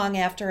 one song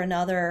after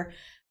another.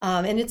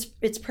 And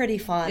it's pretty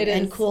fun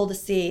and cool to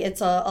see.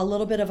 It's a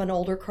little bit of an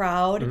older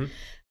crowd.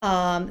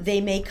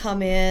 They may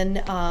come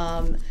in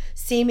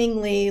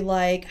seemingly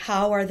like,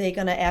 how are they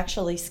going to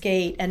actually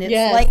skate? And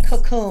it's like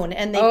Cocoon,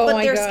 and they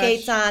put their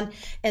skates on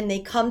and they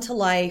come to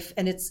life,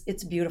 and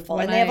it's beautiful.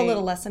 And they have a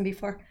little lesson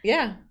before.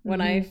 Yeah.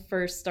 When I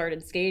first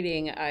started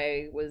skating,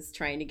 I was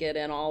trying to get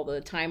in all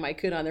the time I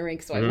could on the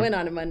rink. So I went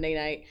on a Monday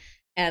night,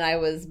 and I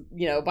was,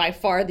 by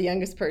far the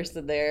youngest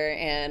person there.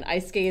 And I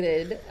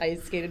skated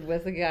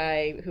with a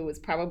guy who was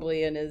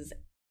probably in his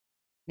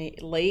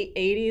late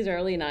 80s,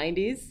 early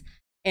 90s.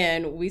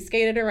 And we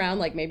skated around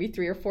like maybe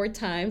 3 or 4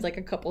 times, like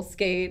a couple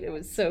skate. It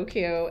was so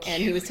cute.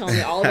 And he was telling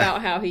me all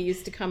about how he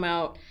used to come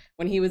out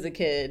when he was a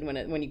kid,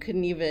 when you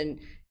couldn't even,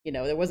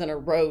 there wasn't a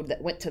road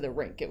that went to the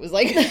rink. It was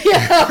like,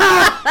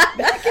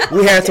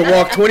 we had to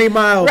walk 20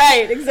 miles.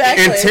 Right,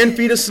 exactly. And 10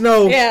 feet of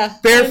snow. Yeah.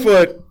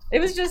 Barefoot. And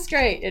it was just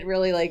great. It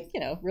really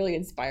really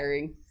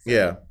inspiring. So.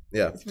 Yeah.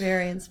 Yeah. It's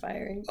very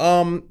inspiring.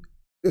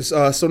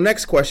 So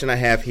next question I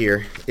have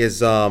here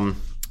is,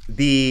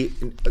 the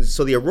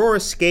Aurora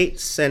Skate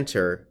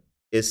Center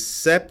is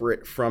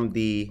separate from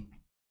the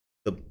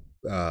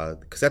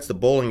because that's the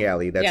bowling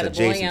alley that's the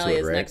adjacent bowling alley to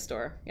it, is right? next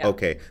door. Yeah.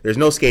 Okay, there's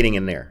no skating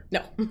in there.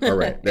 No. All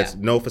right, that's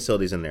no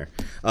facilities in there.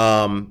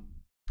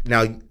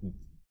 Now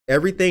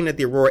everything that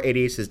the Aurora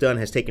 88 has done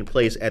has taken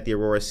place at the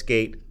Aurora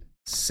Skate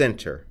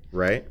Center,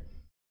 right?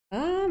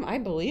 I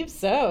believe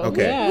so.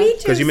 Okay, Yeah.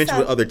 because you mentioned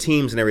with other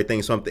teams and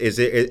everything. So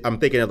I'm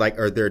thinking of like,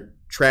 are there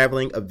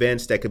traveling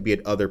events that could be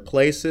at other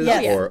places?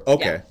 Yes. Or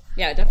okay.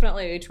 Yeah,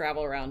 definitely we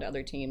travel around to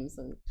other teams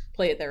and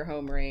play at their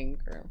home rink.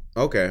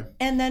 Okay.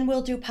 And then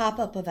we'll do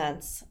pop-up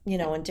events,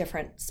 in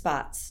different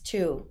spots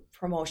too.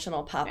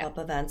 Promotional pop-up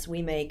events.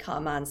 We may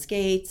come on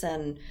skates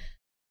and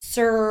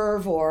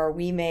serve, or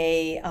we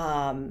may,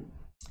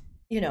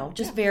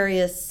 just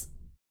various.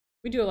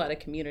 We do a lot of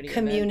community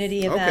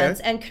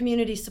events and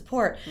community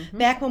support.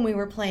 Back when we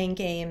were playing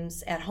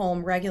games at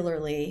home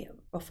regularly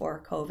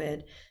before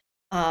COVID,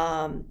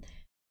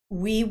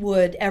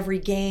 every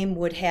game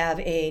would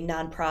have a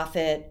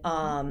nonprofit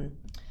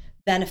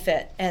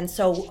benefit, and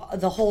so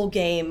the whole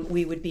game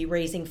we would be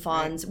raising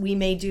funds. We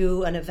may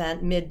do an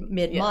event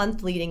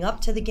mid-month leading up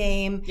to the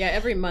game. Yeah,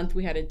 every month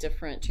we had a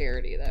different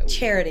charity that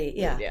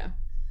yeah.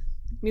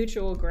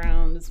 Mutual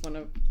Ground is one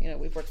of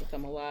we've worked with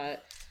them a lot.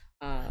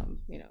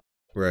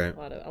 Right.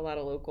 A lot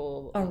of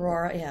local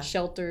Aurora,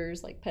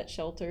 shelters, like pet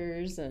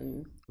shelters,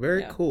 and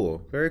very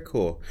cool.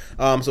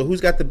 So who's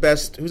got the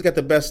best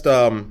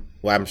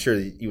well, I'm sure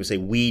you would say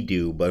we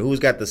do, but who's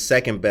got the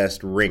second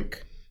best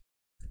rink?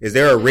 Is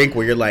there a rink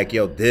where you're like,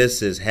 yo,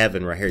 this is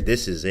heaven right here,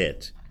 this is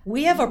it?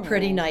 We have a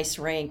pretty nice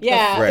rink.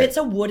 Yeah. Right. It's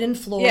a wooden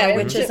floor,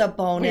 which is a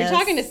bonus. When you're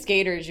talking to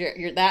skaters,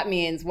 that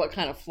means what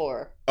kind of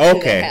floor.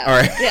 Okay, all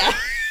right. Yeah.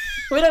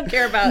 We don't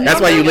care about That's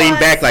why you lean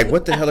back like,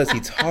 what the hell is he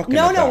talking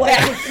about? No,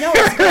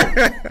 it's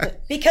good.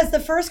 Because the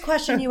first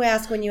question you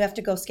ask when you have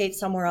to go skate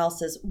somewhere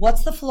else is,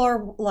 what's the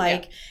floor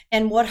like,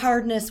 and what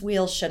hardness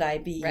wheels should I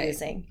be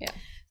using? Yeah.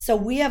 So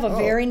we have a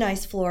very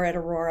nice floor at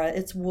Aurora.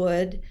 It's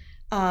wood,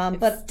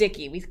 but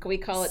sticky. We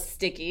call it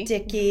sticky.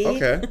 Sticky.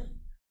 Okay.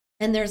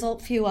 And there's a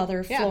few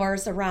other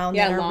floors around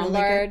that are Lombard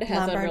really good.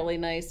 has a really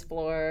nice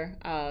floor.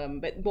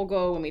 But we'll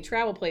go when we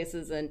travel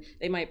places, and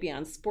they might be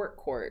on sport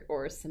court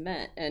or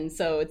cement, and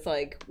so it's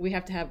like we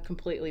have to have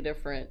completely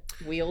different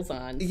wheels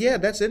on. So. Yeah,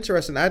 that's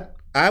interesting.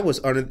 I was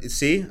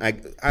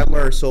I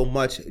learned so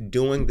much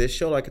doing this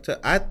show. Like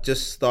I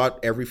just thought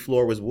every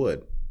floor was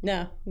wood.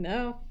 No.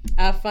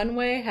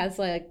 Funway has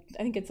I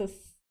think it's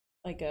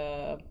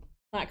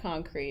not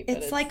concrete. But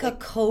it's like a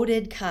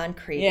coated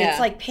concrete. Yeah. It's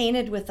like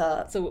painted with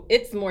so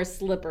it's more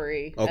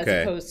slippery as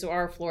opposed to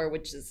our floor,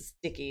 which is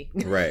sticky.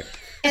 Right.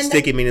 And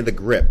sticky meaning the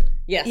grip.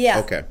 Yes. Yeah.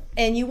 Okay.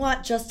 And you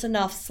want just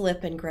enough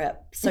slip and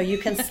grip so you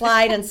can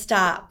slide and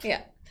stop.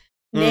 Yeah.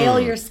 Nail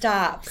your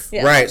stops.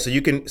 Yeah. Right, so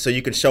you can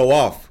show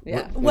off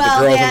Yeah. with Well,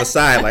 the girls on that- the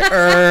side, like,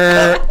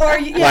 Or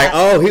he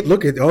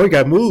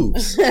got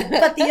moves.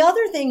 But the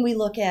other thing we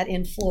look at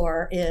in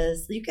floor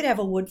is you could have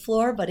a wood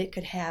floor, but it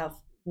could have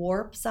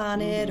warps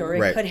on it, or it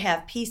Right. could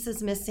have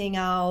pieces missing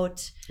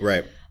out,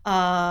 Right.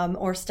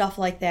 or stuff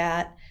like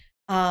that.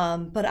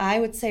 But I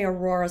would say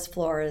Aurora's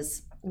floor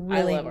is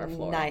really love our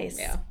floor. nice.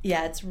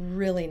 Yeah. It's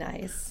really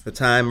nice. The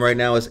time right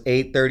now is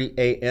 8:30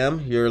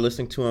 a.m. You're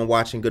listening to and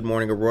watching Good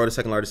Morning Aurora, the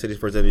second largest city's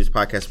first news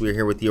podcast. We are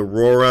here with the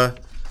Aurora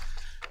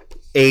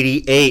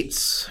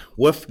 88s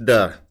with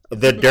the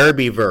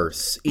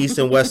Derbyverse, East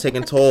and West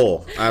taking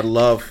toll. I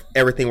love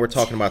everything we're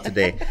talking about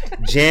today.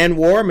 Jan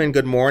Warman,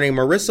 good morning.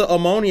 Marissa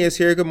Ammonia is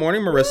here. Good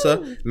morning, Marissa.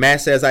 Woo.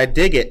 Matt says, I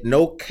dig it.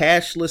 No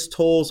cashless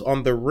tolls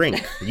on the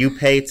rink. You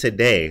pay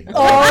today.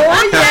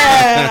 Oh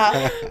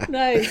yeah.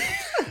 Nice.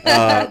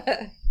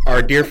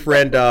 Our dear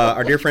friend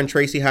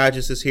Tracy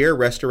Hodges is here.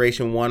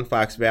 Restoration 1,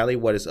 Fox Valley.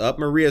 What is up?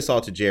 Maria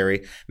Salted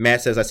Jerry.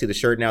 Matt says, I see the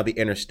shirt now, the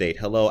interstate.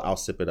 Hello, I'll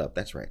sip it up.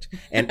 That's right.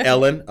 And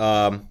Ellen,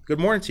 good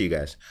morning to you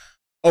guys.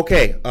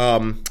 Okay,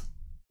 right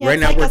It's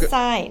now like we're a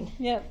sign.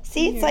 Yep.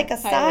 See, it's like a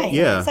Highway. sign.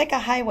 Yeah. It's like a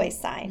highway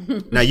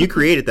sign. now you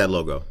created that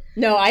logo.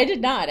 No, I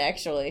did not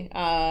actually.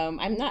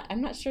 I'm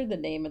not sure the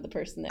name of the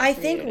person that I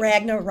think created it.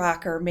 Ragnar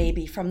Rocker,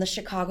 maybe from the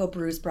Chicago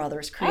Blues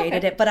Brothers, created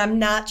Okay. it, but I'm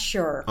not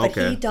sure. But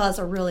Okay. he does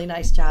a really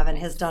nice job and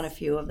has done a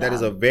few of them. That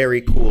is a very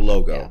cool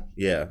logo.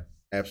 Yeah,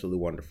 absolutely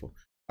wonderful.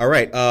 All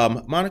right,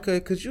 Monica,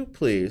 could you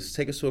please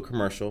take us to a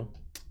commercial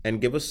and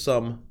give us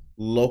some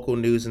local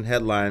news and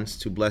headlines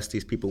to bless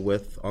these people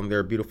with on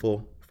their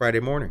beautiful Friday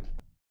morning?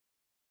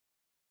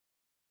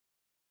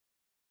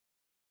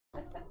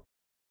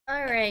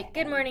 All right,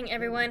 good morning,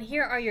 everyone.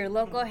 Here are your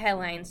local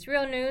headlines.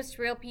 Real news,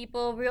 real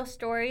people, real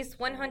stories,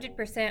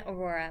 100%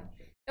 Aurora.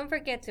 Don't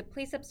forget to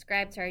please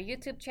subscribe to our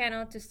YouTube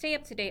channel to stay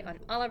up to date on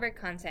all of our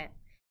content.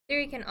 There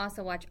you can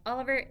also watch all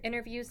of our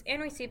interviews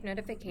and receive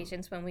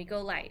notifications when we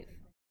go live.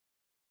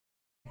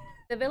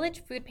 The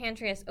Village Food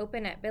Pantry is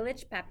open at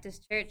Village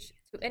Baptist Church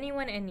to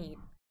anyone in need.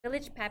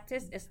 Village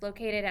Baptist is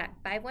located at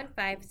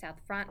 515 South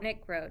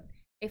Frontenac Road.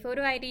 A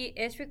photo ID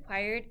is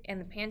required, and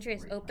the pantry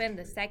is open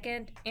the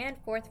second and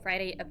fourth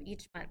Friday of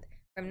each month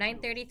from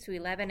 9:30 to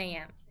 11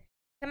 a.m.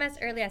 Come as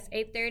early as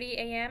 8:30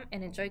 a.m.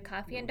 and enjoy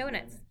coffee and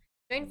donuts.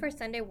 Join for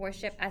Sunday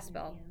worship as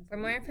well. For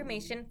more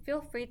information, feel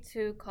free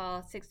to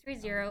call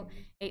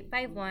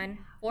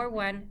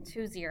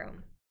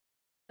 630-851-4120.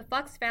 The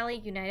Fox Valley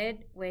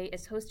United Way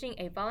is hosting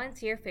a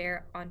volunteer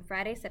fair on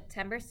Friday,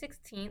 September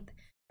 16th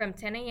from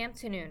 10 a.m.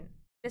 to noon.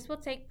 This will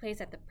take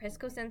place at the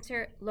Prisco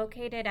Center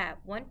located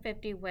at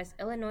 150 West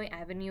Illinois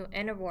Avenue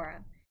in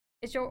Aurora.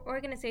 Is your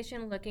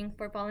organization looking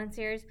for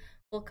volunteers?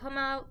 We'll come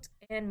out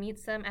and meet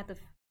some at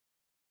this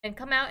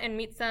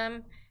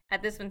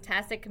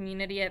fantastic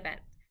community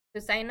event.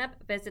 To sign up,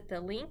 visit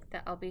the link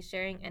that I'll be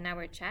sharing in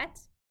our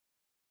chat.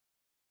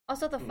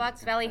 Also, the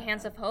Fox Valley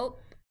Hands of Hope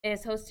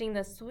is hosting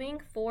the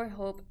Swing for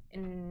Hope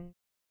in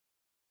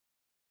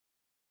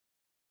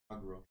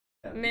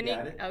mini.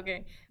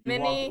 Okay,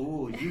 mini.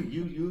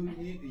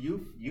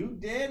 You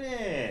did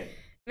it.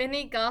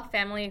 Mini Golf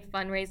Family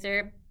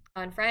Fundraiser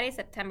on Friday,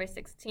 September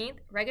 16th.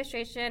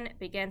 Registration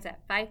begins at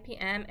 5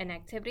 p.m. and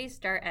activities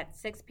start at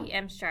 6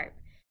 p.m. sharp.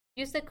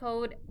 Use the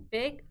code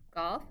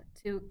BIGGOLF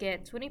to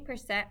get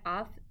 20%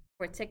 off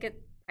for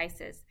ticket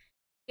prices.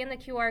 Scan the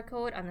QR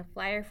code on the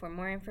flyer for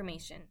more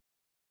information.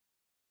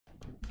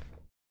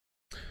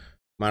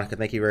 Monica,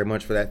 thank you very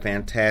much for that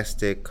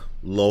fantastic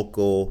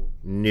local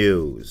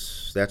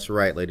news. That's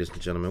right, ladies and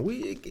gentlemen.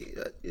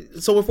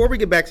 So before we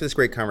get back to this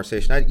great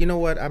conversation, you know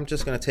what? I'm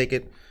just going to take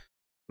it. I'm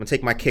going to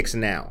take my kicks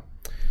now.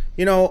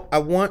 You know, I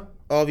want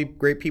all of you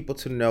great people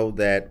to know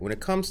that when it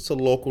comes to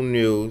local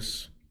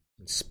news,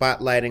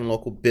 spotlighting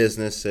local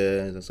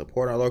businesses and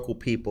supporting our local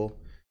people,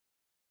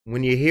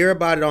 when you hear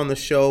about it on the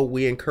show,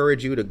 we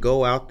encourage you to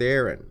go out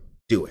there and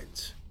do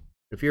it.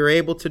 If you're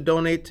able to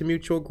donate to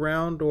Mutual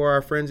Ground or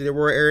our friends at the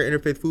Aurora Area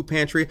Interfaith Food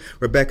Pantry,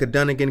 Rebecca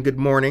Dunnigan, good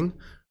morning,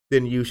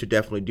 then you should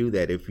definitely do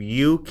that. If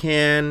you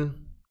can,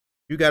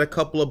 you got a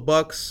couple of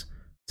bucks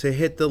to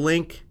hit the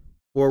link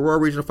for Aurora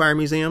Regional Fire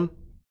Museum,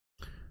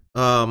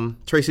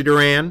 Tracy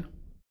Duran,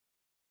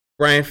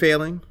 Brian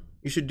Failing,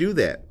 you should do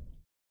that.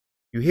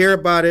 You hear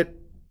about it,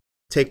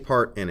 take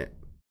part in it.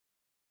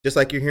 Just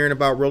like you're hearing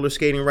about roller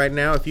skating right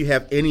now, if you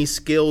have any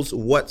skills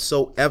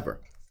whatsoever,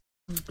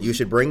 you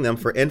should bring them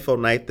for Info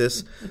Night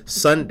this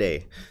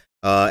Sunday.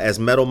 As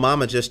Metal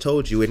Mama just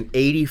told you, an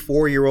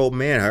 84-year-old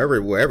man,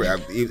 wherever,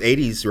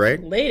 80s,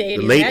 right? Late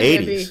 80s. Late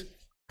had to 80s,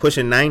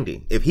 pushing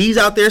 90. If he's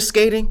out there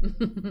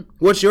skating,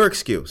 what's your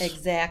excuse?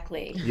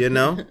 Exactly. You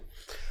know?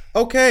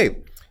 Okay.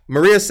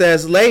 Maria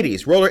says,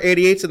 ladies, Roller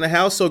 88's in the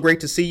house. So great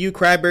to see you.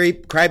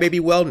 Crybaby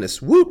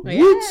Wellness. Woot,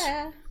 woot.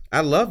 Yeah. I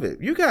love it.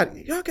 Y'all got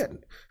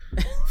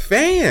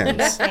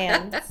fans.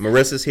 Fans.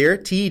 Marissa's here.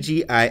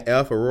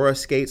 TGIF Aurora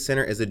Skate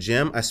Center is a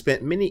gym. I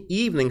spent many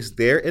evenings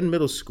there in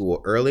middle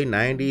school, early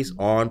 90s,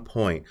 on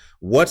point.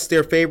 What's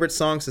their favorite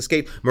songs to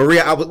skate?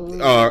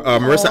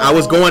 Marissa, I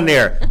was going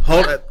there.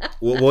 Hold up.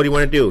 What do you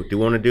want to do? Do you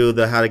want to do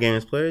the How the Game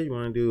is Played? You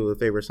want to do the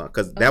favorite song?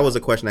 Because that was a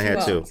question I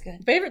had too.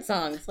 Favorite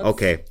songs.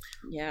 Okay.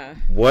 Yeah.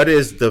 What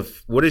is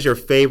your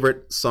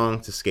favorite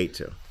song to skate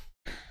to?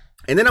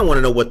 And then I want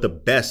to know what the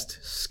best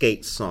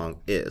skate song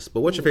is.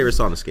 But what's your favorite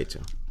song to skate to?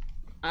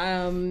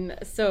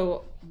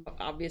 So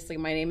obviously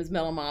my name is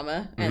Metal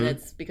Mama, and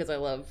it's because I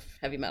love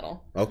heavy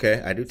metal.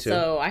 Okay, I do too.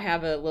 So I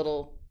have a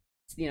little,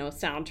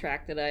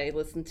 soundtrack that I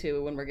listen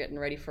to when we're getting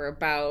ready for a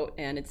bout,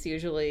 and it's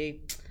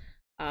usually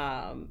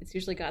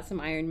got some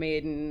Iron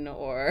Maiden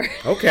or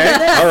Okay,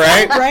 all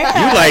right.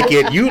 You like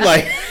it.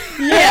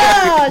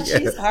 Yeah,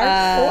 she's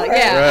hardcore.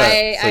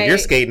 Right. So you're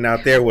skating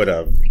out there with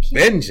a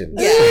vengeance.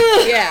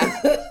 yeah.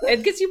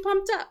 It gets you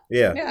pumped up.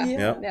 Yeah.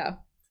 Yeah.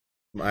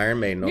 Iron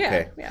Maiden.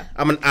 Okay. Yeah.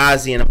 I'm an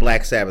Ozzy and a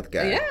Black Sabbath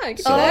guy. Yeah. I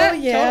get So- that.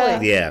 yeah.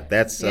 Totally. Yeah,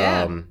 that's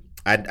Yeah.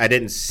 I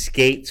didn't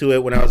skate to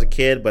it when I was a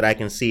kid, but I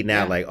can see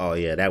now Yeah. like, oh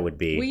yeah, that would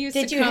be. We used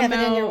Did to you come have it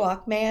in your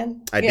out-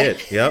 Walkman? I Yeah.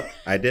 did. Yep,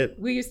 I did.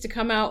 We used to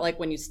come out like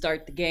when you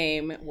start the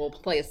game, we'll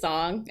play a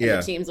song and Yeah.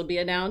 the teams will be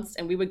announced,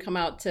 and we would come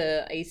out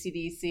to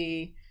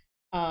AC/DC.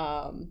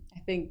 I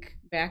think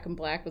Back in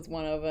Black was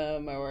one of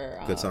them, or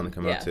Good song to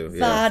come out to. Yeah.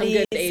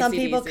 Bodies. good Some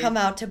people AC/DC. come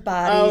out to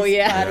bodies. Oh,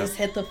 yeah. Bodies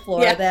hit the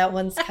floor. Yeah. That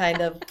one's kind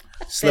of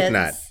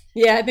Slipknot. fits.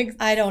 Yeah, I think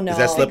I don't know. Is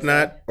that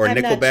Slipknot or I'm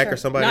not Nickelback sure. or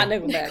somebody? not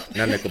Nickelback.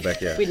 Not Nickelback.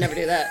 Yeah. We'd never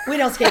do that. We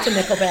don't skate to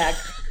Nickelback.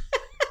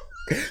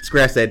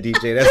 Scratch that,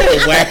 DJ. That's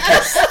the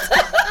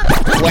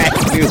wackest.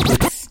 Whack you.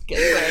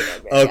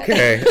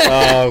 Okay.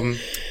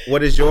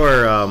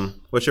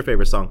 What's your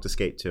favorite song to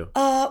skate to?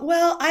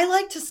 Well, I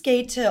like to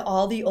skate to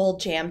all the old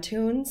jam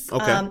tunes.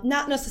 Okay.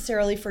 Not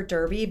necessarily for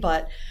derby,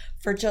 but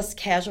for just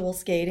casual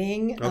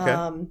skating.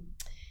 Okay.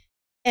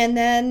 And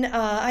then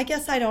I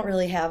guess I don't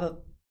really have a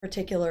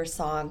particular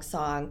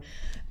song.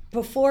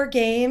 Before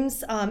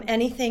games,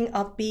 anything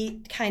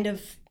upbeat, kind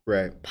of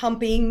Right.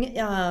 pumping.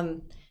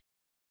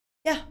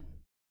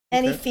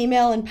 Any Okay.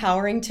 female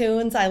empowering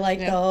tunes, I like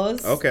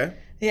those. Okay.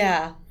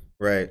 Yeah.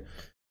 Right.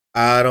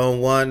 I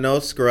don't want no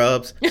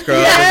scrubs. Scrubs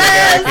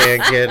Yes! I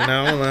can't get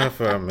no love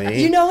from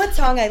me. You know what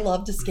song I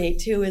love to skate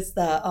to is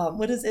the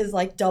is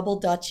like Double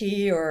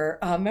Dutchy, or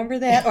remember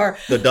that, or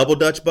The Double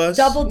Dutch Bus?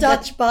 Double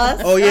Dutch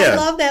Bus. Oh, yeah. I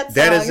love that song.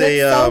 That is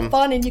it's so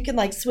fun, and you can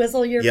like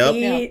swizzle your Yep.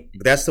 feet.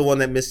 That's the one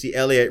that Missy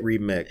Elliott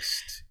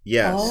remixed.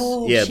 Yes.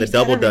 Oh, yeah, the she's got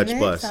Double a Dutch remix.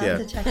 Bus. I'll Yeah.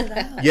 have to check it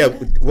out. Yeah,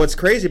 what's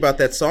crazy about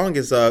that song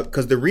is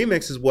because the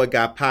remix is what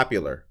got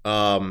popular.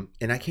 And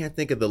I can't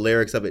think of the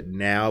lyrics of it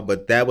now,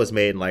 but that was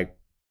made in like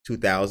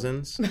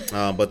 2000s.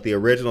 But the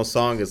original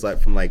song is like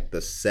from like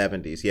the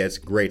 70s. Yeah, it's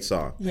a great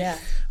song. Yeah.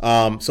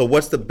 So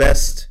what's the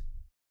best?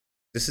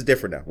 This is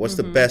different now. What's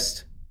the Mm-hmm.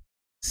 best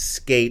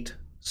skate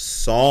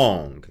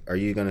song? Are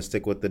you gonna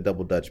stick with the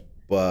Double Dutch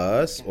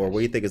Bus, or what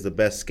do you think is the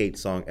best skate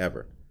song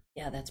ever?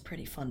 Yeah, that's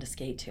pretty fun to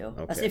skate to.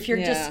 Okay. If you're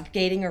Yeah. just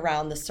skating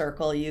around the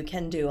circle, you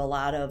can do a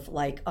lot of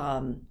like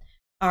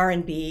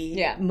R&B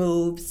Yeah.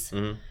 moves,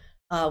 Mhm.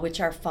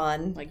 which are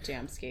fun. Like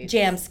jam skate.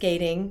 Jam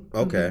skating.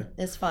 Okay.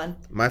 Is fun.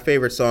 My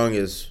favorite song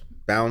is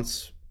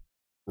 "Bounce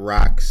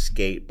Rock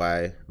Skate"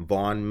 by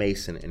Vaughn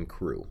Mason and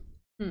crew.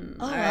 Oh,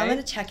 All I'm right.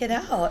 gonna check it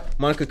out.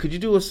 Monica, could you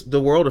do us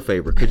the world a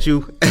favor? Could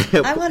you?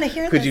 I want to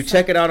hear. Could this you song.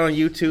 check it out on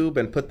YouTube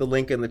and put the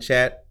link in the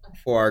chat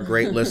for our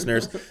great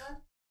listeners?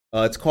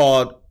 It's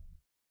called.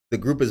 The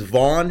group is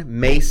Vaughn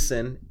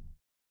Mason,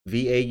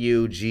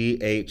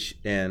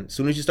 VAUGHN. As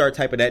soon as you start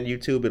typing that in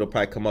YouTube, it'll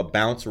probably come up.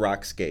 Bounce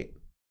Rock Skate.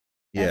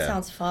 That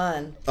sounds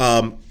fun.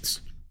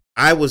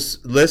 I was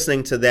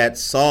listening to that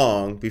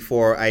song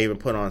before I even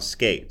put on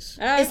skates.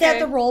 Okay. Is that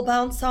the roll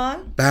bounce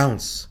song?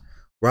 Bounce,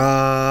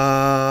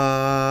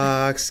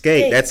 rock,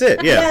 skate. That's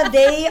it. Yeah. Yeah,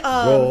 they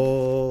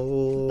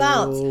Roll,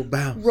 Bounce.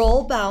 bounce.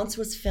 Roll Bounce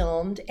was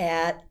filmed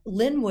at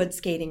Linwood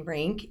Skating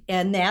Rink,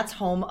 and that's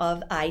home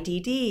of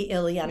IDD,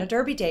 Ileana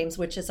Derby Dames,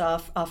 which is a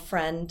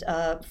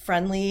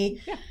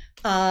friendly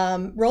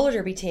roller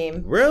derby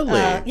team. Really?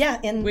 Yeah,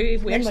 in We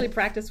Linwood. actually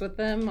practice with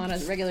them on a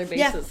regular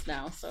basis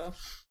now, so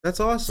That's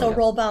awesome. So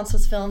Roll Bounce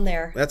was filmed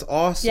there. That's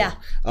awesome. Yeah.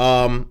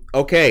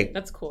 Okay.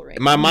 that's cool, right?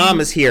 My mom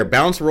is here.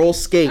 Bounce, roll,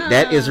 skate.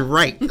 That is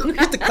right.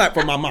 Hit the clap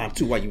for my mom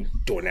too while you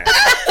doing that.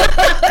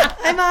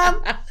 Hi,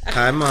 Mom.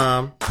 Hi,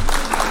 Mom.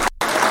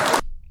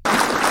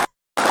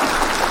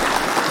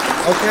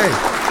 Okay.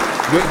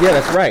 Yeah,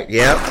 that's right.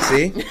 Yep.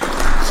 See?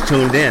 It's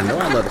tuned in. No,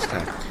 I love this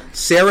time.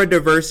 Sarah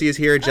Diversey is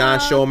here. John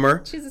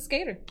Schomer. She's a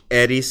skater.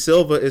 Eddie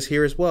Silva is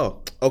here as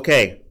well.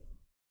 Okay.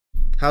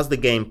 How's the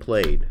game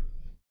played?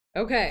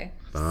 Okay,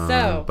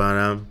 so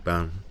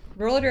Bum.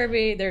 roller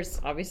derby. There's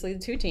obviously the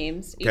two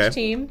teams. Each Okay.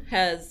 team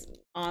has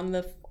on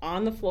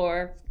the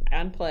floor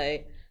and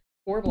play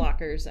 4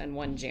 blockers and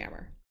 1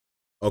 jammer.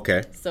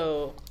 Okay.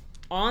 So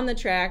on the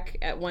track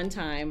at one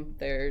time,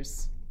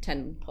 there's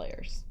 10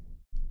 players.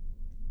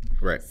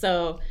 Right.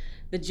 So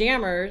there's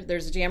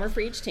a jammer for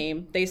each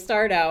team. They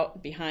start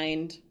out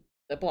behind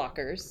the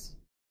blockers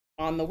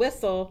on the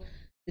whistle,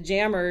 the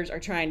jammers are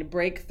trying to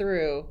break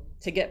through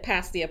to get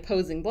past the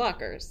opposing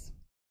blockers.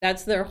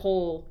 That's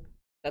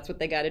what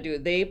they got to do.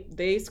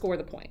 They score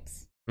the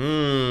points.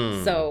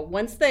 So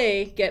once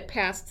they get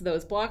past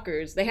those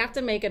blockers, they have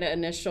to make an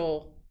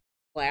initial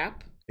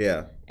lap.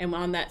 Yeah. And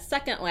on that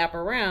second lap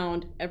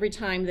around, every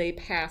time they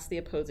pass the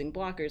opposing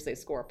blockers, they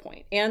score a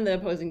point, and the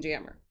opposing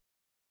jammer.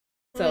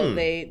 So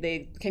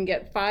they can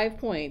get 5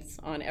 points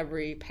on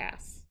every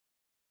pass.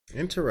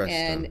 Interesting.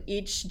 And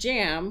each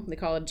jam, they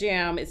call it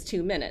jam, is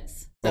 2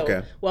 minutes. So,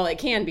 Okay. well, it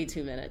can be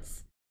 2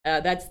 minutes.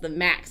 That's the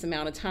max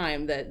amount of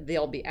time that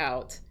they'll be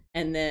out.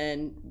 And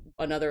then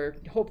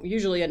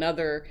usually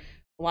another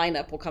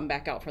lineup will come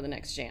back out for the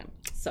next jam.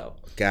 So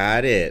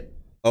Got it.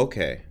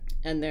 Okay.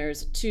 and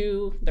there's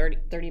two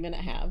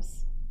 30-minute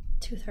halves,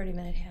 2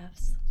 30-minute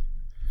halves.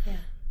 Yeah.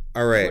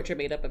 All right. which are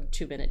made up of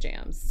 2-minute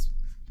jams.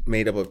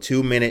 Made up of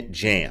 2-minute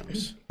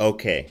jams.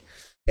 Okay.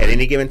 At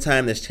any given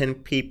time, there's 10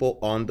 people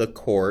on the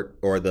court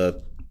or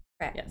the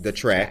Yes.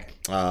 track,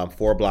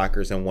 4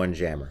 blockers and 1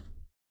 jammer.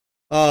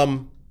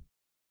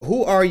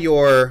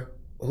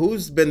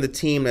 Who's been the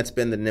team that's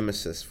been the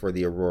nemesis for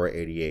the Aurora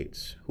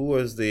 88s? Who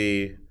was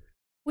the?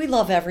 We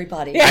love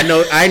everybody.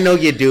 I know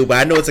you do, but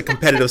I know it's a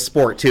competitive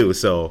sport too.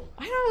 So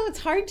I don't know. It's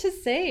hard to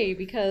say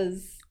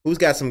because who's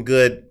got some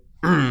good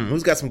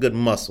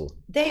muscle?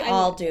 They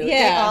all do. Yeah,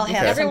 They all have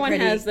some everyone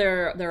pretty... has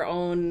their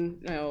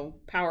own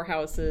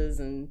powerhouses,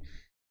 and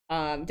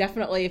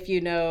definitely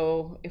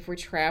if we're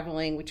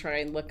traveling, we try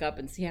and look up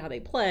and see how they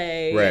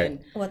play, Right.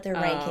 and what their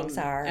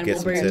rankings are. and Get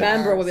we'll some tips.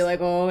 remember. We'll be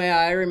like, oh yeah,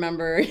 I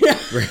remember.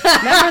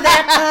 Remember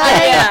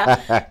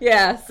that time?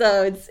 yeah.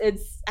 So it's.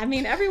 I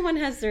mean, everyone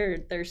has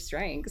their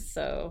strengths.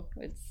 So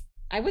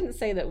I wouldn't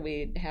say that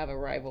we have a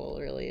rival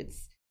really.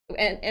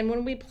 And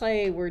when we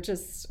play, we're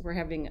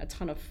having a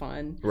ton of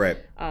fun. Right.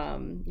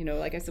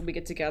 Like I said, we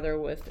get together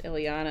with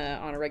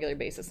Ileana on a regular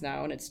basis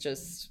now, and it's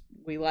just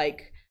we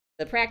like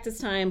the practice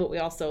time, but we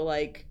also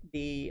like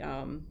the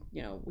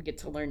we get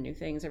to learn new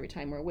things every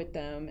time we're with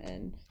them,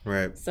 and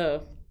Right.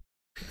 so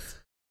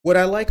What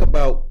I like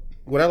about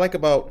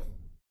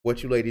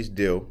what you ladies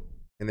do,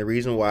 and the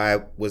reason why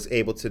I was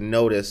able to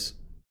notice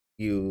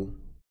you,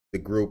 the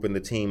group and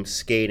the team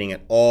skating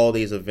at all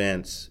these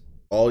events,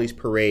 all these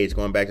parades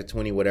going back to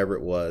 20 whatever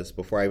it was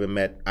before I even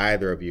met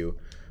either of you.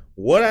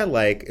 What I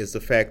like is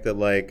the fact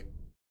that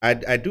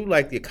I do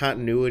like the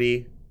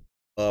continuity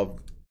of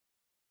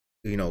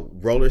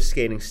roller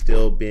skating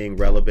still being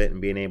relevant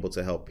and being able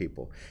to help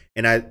people.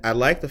 And I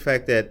like the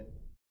fact that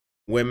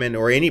women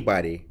or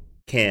anybody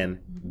can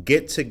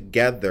get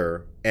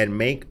together and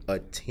make a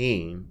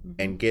team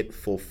and get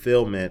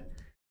fulfillment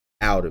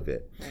out of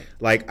it. Right.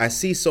 Like I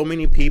see so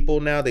many people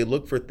now, they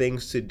look for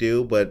things to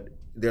do, but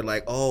they're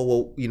like, oh,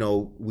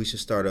 well, we should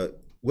start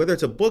whether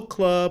it's a book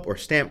club or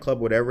stamp club,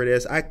 whatever it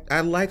is.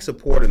 I like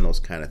supporting those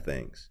kind of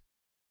things,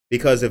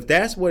 because if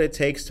that's what it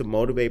takes to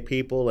motivate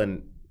people,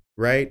 and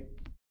right,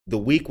 the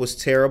week was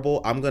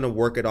terrible, I'm going to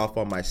work it off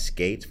on my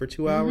skates for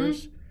 2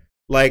 hours.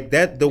 Like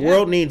that, the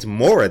world needs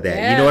more of that.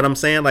 Yeah. You know what I'm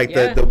saying? Like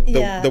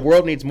the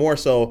world needs more.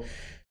 So,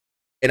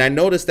 and I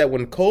noticed that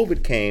when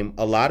COVID came,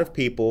 a lot of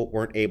people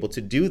weren't able to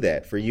do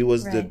that. For you,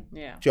 was the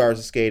yeah. 2 hours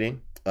of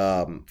skating.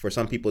 For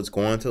some people, it's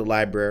going to the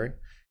library,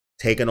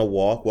 taking a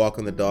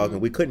walking the dog,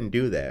 and we couldn't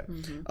do that.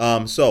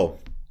 So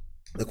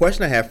the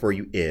question I have for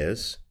you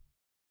is,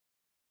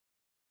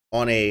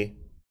 on a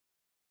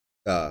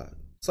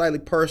slightly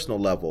personal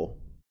level,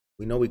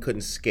 we know we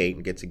couldn't skate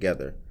and get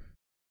together.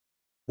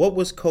 What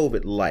was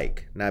COVID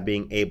like, not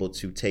being able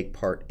to take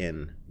part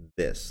in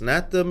this?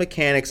 Not the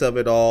mechanics of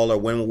it all, or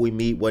when will we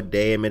meet, what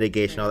day, and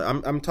mitigation.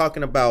 I'm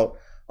talking about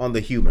on the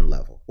human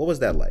level. What was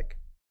that like?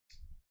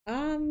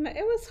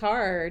 It was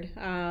hard.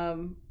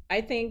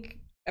 I think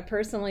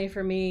personally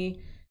for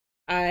me,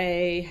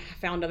 I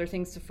found other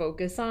things to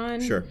focus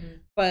on. Sure.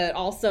 But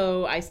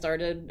also I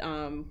started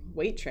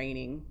weight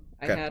training.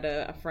 Okay. I had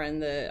a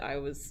friend that I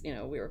was,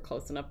 we were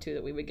close enough to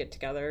that we would get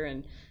together,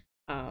 and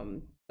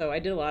so I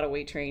did a lot of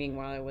weight training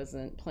while I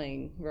wasn't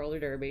playing roller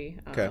derby.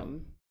 Okay.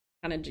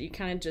 You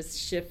kind of just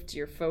shift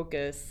your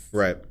focus.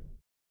 Right.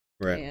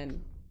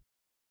 And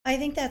I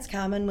think that's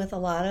common with a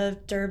lot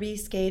of derby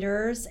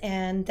skaters,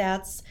 and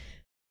that's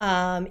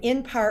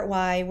in part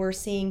why we're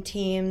seeing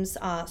teams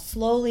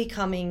slowly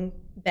coming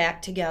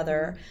back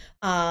together,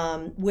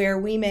 where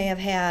we may have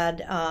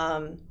had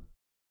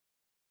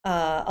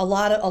a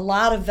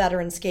lot of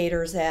veteran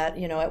skaters that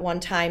at one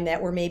time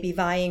that were maybe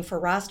vying for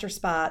roster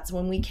spots.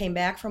 When we came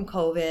back from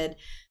COVID,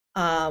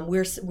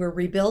 we're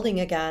rebuilding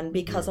again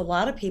because a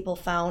lot of people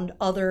found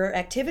other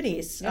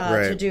activities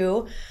to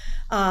do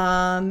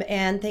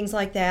and things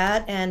like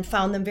that, and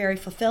found them very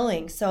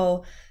fulfilling.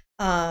 So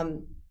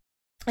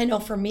I know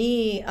for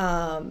me,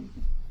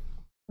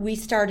 we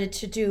started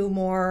to do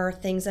more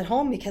things at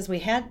home because we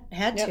had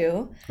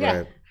to. yeah.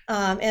 Right.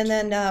 And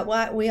then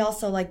we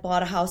also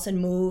bought a house and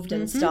moved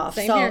and stuff.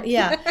 Same so here.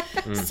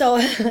 yeah, so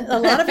a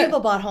lot of people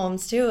bought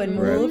homes too and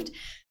moved.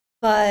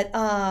 But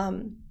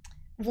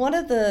one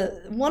of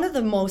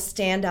the most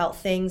standout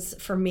things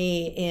for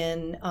me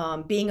in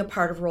being a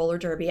part of roller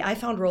derby, I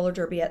found roller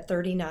derby at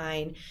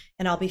 39,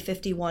 and I'll be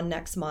 51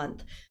 next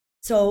month.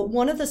 So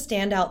one of the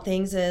standout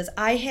things is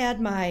I had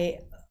my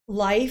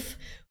life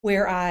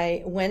where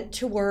I went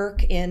to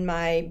work in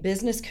my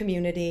business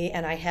community,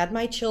 and I had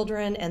my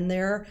children and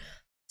their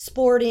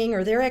sporting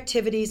or their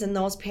activities and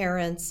those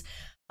parents.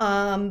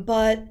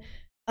 But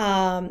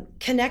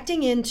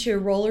connecting into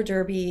roller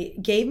derby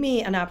gave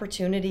me an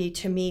opportunity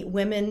to meet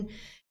women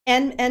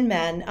and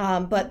men,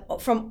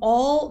 but from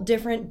all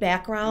different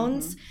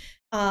backgrounds,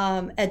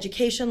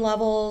 education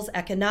levels,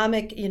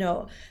 economic,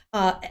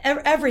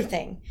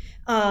 everything.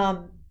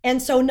 And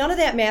so none of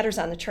that matters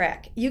on the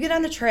track. You get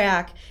on the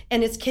track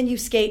and it's, can you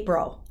skate,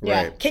 bro?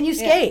 Right. Can you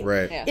skate?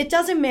 Right. Yeah. It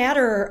doesn't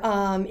matter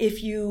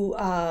if you,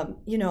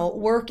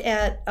 work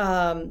at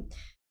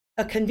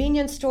a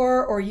convenience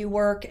store or you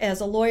work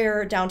as a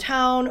lawyer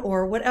downtown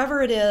or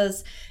whatever it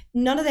is.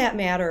 None of that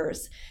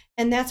matters.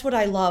 And that's what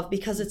I love,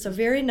 because it's a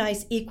very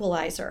nice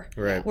equalizer.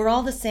 Right. We're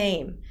all the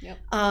same. Yep.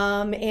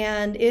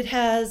 And it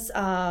has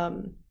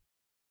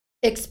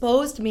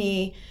exposed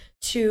me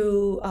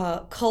to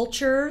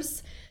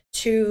cultures,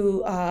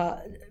 to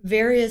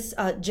various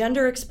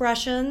gender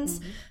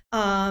expressions,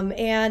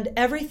 and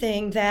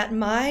everything that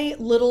my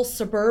little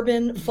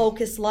suburban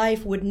focused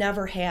life would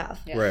never have.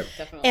 Yeah, Right.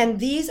 definitely. And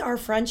these are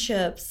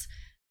friendships.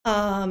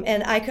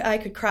 And I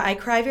could cry. I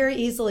cry very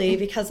easily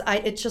because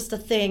it's just a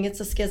thing. It's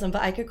a schism.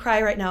 But I could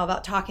cry right now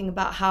about talking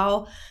about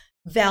how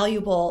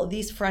valuable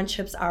these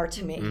friendships are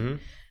to me.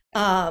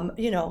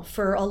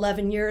 For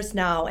 11 years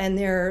now, and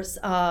there's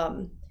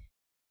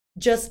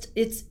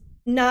it's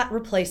not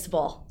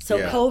replaceable. So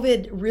Yeah.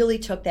 COVID really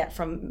took that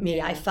from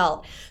me, I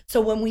felt. So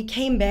when we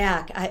came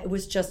back, I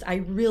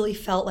really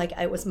felt like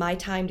it was my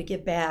time to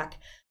give back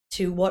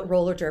to what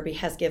roller derby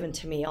has given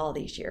to me all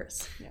these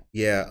years.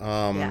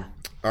 Yeah.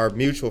 Our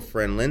mutual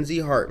friend, Lindsay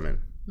Hartman,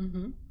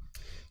 and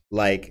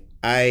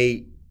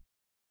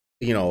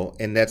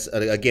that's,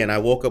 again, I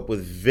woke up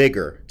with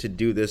vigor to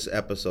do this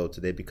episode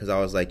today because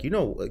I was like,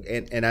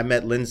 and I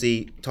met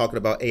Lindsay talking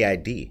about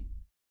AID,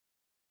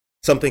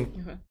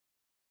 something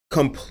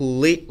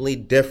completely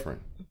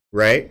different,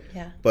 right?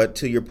 Yeah. But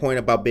to your point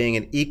about being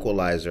an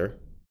equalizer,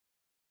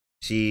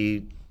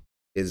 she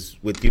is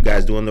with you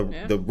guys doing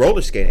the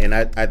roller skate, and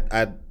I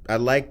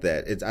like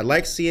that. I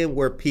like seeing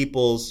where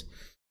people's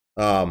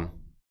where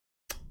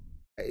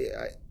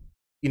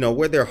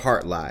their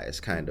heart lies,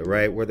 kind of,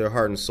 right? Where their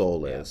heart and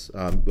soul is.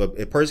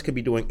 A person could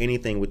be doing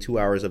anything with 2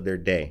 hours of their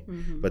day,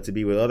 but to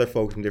be with other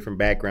folks from different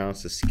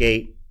backgrounds, to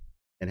skate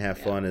and have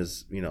fun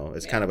is,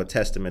 is kind of a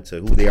testament to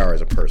who they are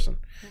as a person.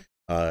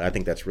 I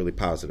think that's really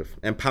positive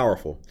and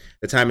powerful.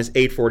 The time is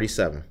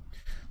 8:47.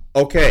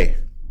 Okay.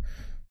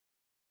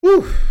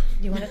 Whew.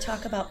 You want to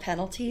talk about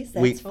penalties?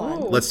 That's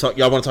fun. Let's talk.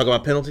 Y'all want to talk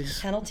about penalties?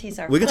 Penalties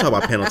are We can talk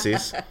about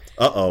penalties.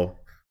 Uh-oh.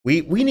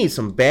 We need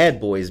some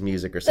Bad Boys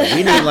music or something.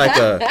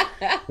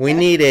 We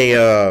need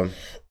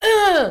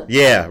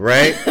yeah,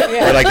 right?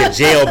 Or like a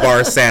jail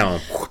bar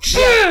sound.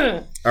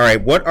 All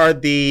right, what are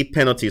the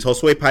penalties?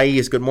 Josue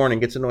Pais, good morning.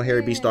 Get to know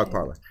Harry B. Dog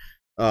Parlor.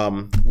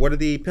 What are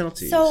the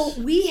penalties? So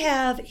we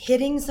have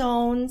hitting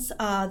zones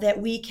that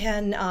we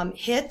can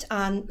hit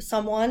on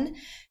someone,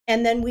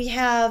 and then we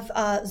have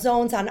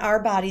zones on our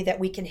body that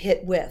we can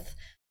hit with.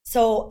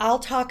 So I'll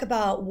talk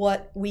about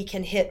what we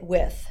can hit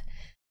with.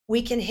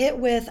 We can hit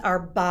with our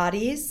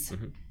bodies,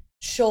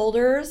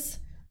 shoulders,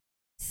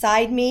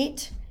 side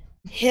meat,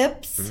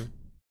 hips.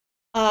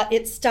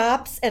 It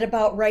stops at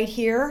about right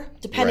here,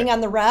 depending on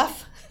the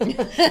ref.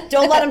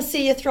 Don't let them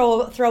see you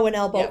throw an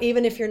elbow,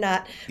 even if you're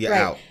not right.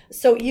 Out.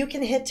 So you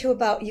can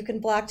you can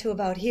block to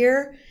about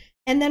here,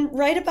 and then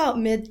right about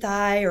mid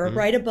thigh or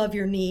right above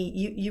your knee.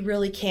 You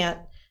really can't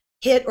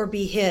hit or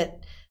be hit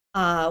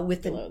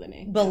with Below the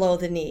knee. below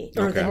the knee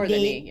or Okay. the Or the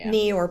knee, knee, yeah.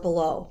 knee or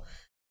below.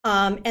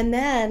 And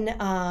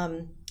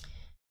then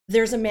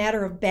there's a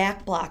matter of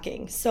back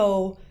blocking.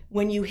 So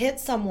when you hit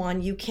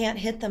someone, you can't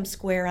hit them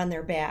square on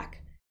their back.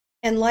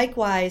 And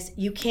likewise,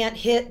 you can't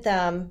hit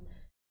them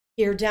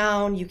ear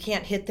down, you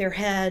can't hit their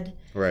head,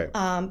 Right.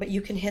 but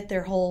you can hit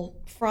their whole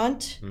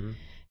front.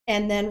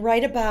 And then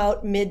right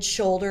about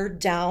mid-shoulder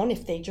down,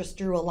 if they just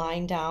drew a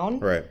line down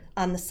Right.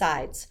 on the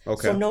sides.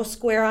 Okay. So no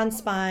square on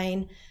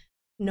spine,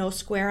 no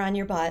square on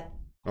your butt,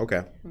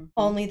 Okay.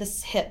 only the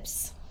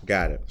hips,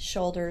 Got it.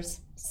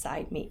 shoulders,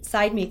 side meat.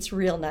 Side meat's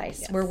real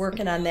nice. We're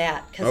working on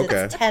that because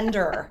Okay. it's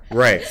tender.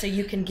 Right. So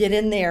you can get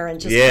in there and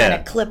just Yeah. kind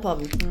of clip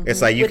them.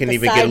 It's like you With can the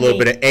even get a side little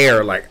meat. bit of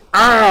air, like,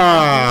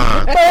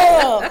 ah!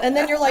 Oh, and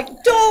then you're like,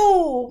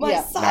 "Doh, my Yeah.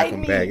 Knock side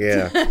 'em meat, back,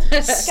 yeah.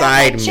 Got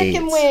Side my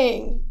chicken meat.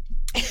 wing."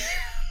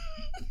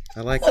 I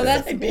like So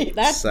that.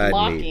 that's Side meat.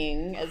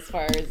 blocking as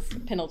far as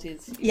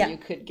penalties Yeah. you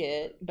could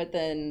get, but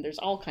then there's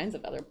all kinds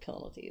of other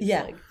penalties.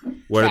 Yeah. Like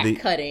What are track the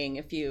cutting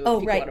if you Oh,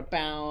 if you right. go out of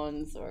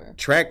bounds or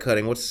track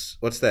cutting? What's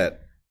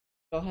that?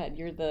 Go ahead.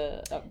 You're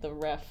the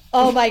ref.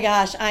 Oh my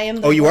gosh, I am.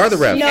 Oh, you are the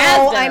ref. No, Has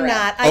been a I'm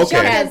ref. not.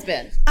 Okay. Has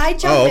been. I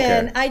jump Oh, okay.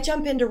 in. I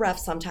jump into ref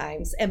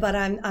sometimes, but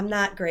I'm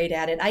not great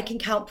at it. I can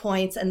count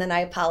points and then I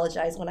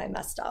apologize when I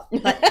messed up.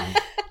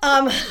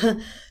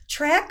 But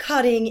track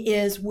cutting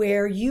is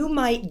where you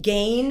might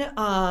gain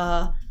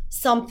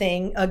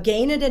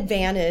gain an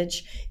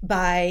advantage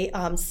by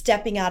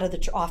stepping out of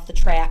off the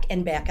track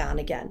and back on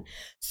again.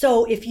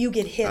 So if you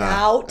get hit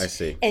out I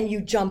see. and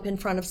you jump in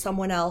front of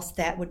someone else,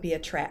 that would be a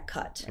track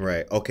cut.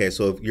 Right. Okay.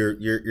 So if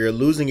you're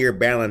losing your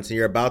balance and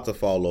you're about to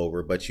fall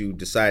over, but you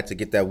decide to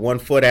get that 1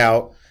 foot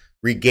out,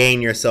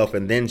 regain yourself,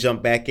 and then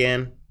jump back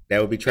in, that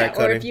would be track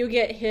Or cutting. if you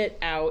get hit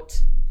out,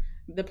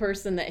 the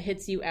person that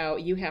hits you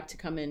out, you have to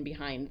come in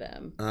behind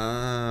them.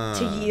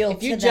 To yield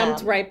If you to jumped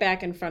them. right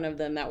back in front of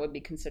them, that would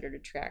be considered a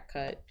track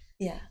cut.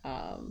 Yeah.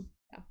 Yeah.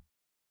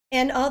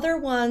 And other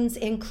ones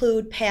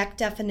include pack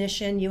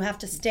definition. You have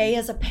to stay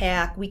as a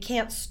pack. We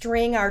can't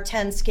string our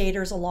 10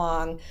 skaters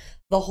along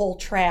the whole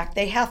track.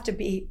 They have to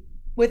be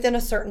within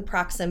a certain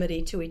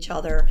proximity to each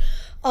other.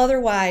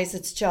 Otherwise,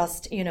 it's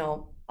just,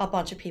 a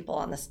bunch of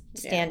people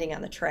standing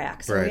on the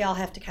track. So Right. we all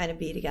have to kind of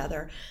be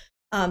together.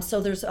 So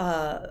there's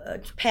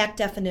a pack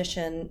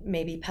definition,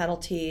 maybe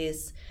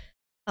penalties.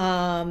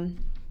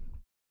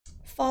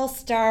 False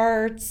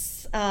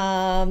starts,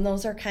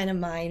 those are kind of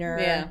minor.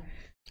 Yeah.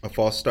 A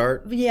false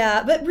start.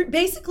 Yeah, but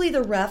basically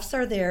the refs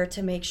are there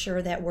to make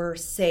sure that we're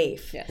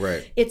safe. Yes.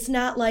 Right. It's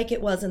not like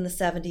it was in the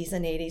 70s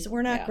and 80s.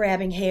 We're not Yeah.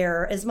 grabbing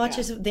hair as much Yeah.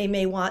 as they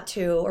may want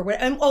to.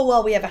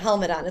 We have a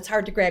helmet on. It's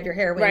hard to grab your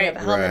hair when you have a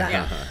helmet on.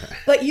 Yeah.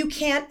 But you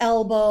can't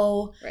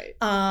elbow. Right.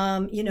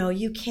 You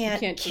You can't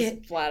can't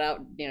just flat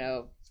out,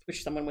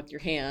 push someone with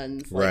your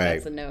hands. Like, Right.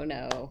 That's a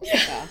no-no.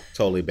 Yeah.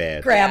 Totally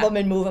bad. grab Yeah. them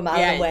and move them out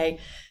Yeah. of the way.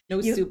 No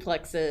You-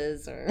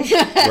 suplexes or.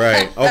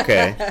 Right.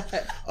 Okay.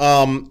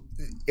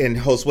 And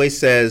Josue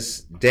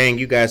says, "Dang,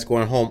 you guys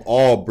going home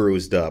all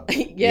bruised up."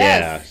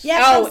 Yes.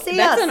 Yeah, Oh, come see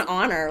that's us. an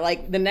honor.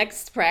 Like the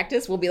next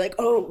practice, we'll be like,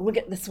 "Oh, look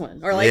at this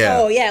one," or like, Yeah.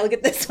 "Oh, yeah, look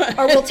at this one."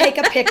 Or we'll take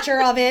a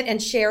picture of it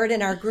and share it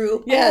in our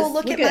group. Yes, Oh,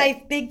 look look at at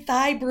my big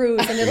thigh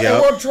bruise. And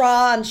Yep. we'll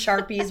draw on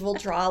Sharpies. We'll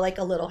draw like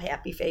a little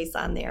happy face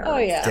on there. Oh,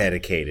 yeah.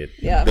 Dedicated.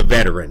 Yeah. The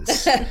veterans.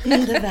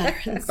 The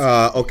veterans.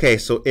 Okay,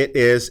 so it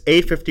is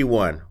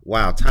 8:51.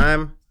 Wow,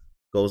 time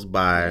goes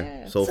by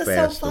Yeah. so This is so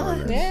fast fun.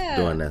 doing this. Yeah.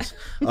 Doing this.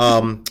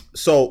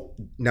 So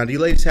now, do you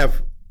ladies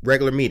have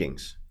regular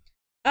meetings?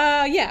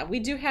 Yeah, we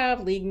do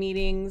have league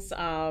meetings.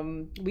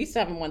 We used to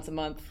have them once a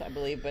month, I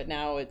believe, but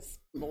now it's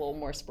a little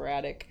more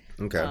sporadic.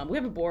 Okay. We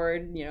have a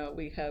board.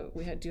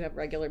 Do have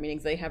regular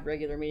meetings. They have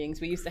regular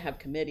meetings. We used to have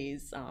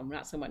committees.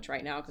 Not so much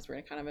right now because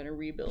we're kind of in a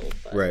rebuild.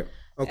 But Right.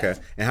 Okay.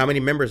 And how many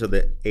members of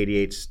the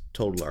 88s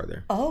total are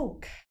there? Oh,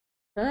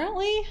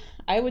 currently,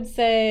 I would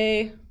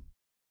say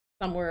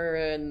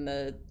somewhere in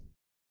the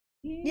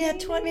yeah,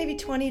 maybe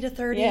 20 to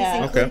 30.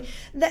 Yeah. Okay.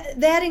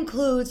 That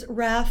includes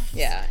refs.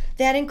 Yeah.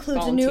 That includes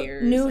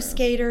Volunteers new or-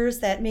 skaters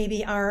that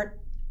maybe aren't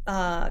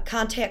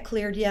contact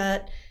cleared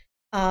yet.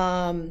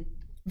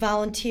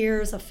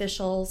 Volunteers,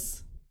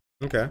 officials.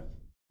 Okay.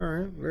 All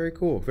right. Very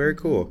cool. Very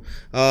cool.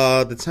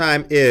 The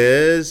time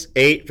is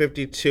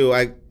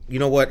 8:52. You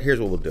know what? Here's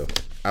what we'll do.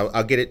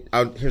 I'll get it.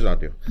 Here's what I'll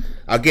do.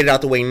 I'll get it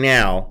out the way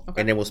now,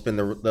 and then we'll spend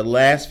the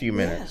last few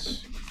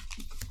minutes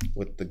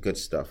with the good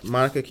stuff.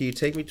 Monica, can you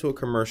take me to a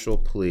commercial,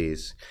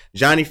 please?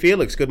 Johnny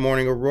Felix, Good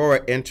Morning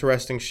Aurora,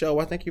 interesting show.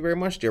 Why, thank you very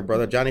much, dear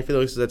brother. Johnny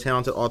Felix is a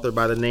talented author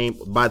by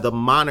the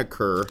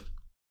moniker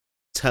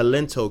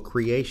Talento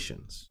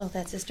Creations. Oh,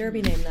 that's his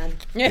derby name then.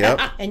 Yep.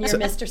 And you're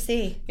Mr.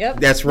 C. Yep.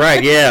 That's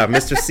right. Yeah,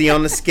 Mr. C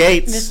on the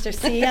skates. Mr.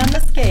 C on the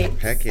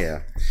skates. Heck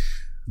yeah.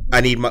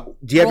 Do you have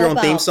your Roll own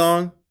theme bells.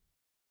 song?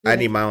 I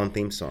need my own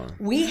theme song.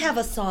 We have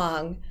a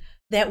song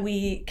that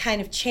we kind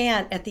of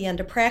chant at the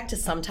end of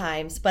practice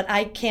sometimes, but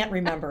I can't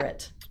remember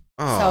it.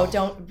 Oh.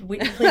 So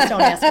please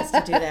don't ask us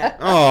to do that.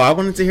 Oh, I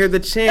wanted to hear the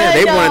chant. I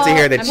They wanted to know.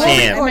 hear the I'm We'll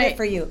chant. record Right. it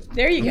for you.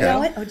 There you You go.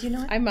 know it? Oh, do you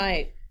know it? I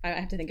might. I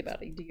have to think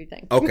about it. Do your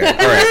thing. Okay, all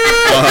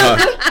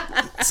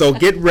right. So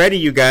get ready,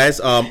 you guys.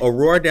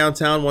 Aurora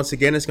Downtown, once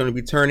again, is going to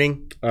be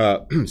turning,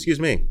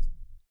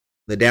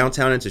 the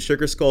downtown into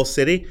Sugar Skull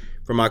City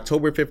from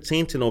October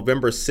 15th to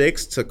November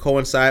 6th to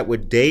coincide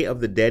with Day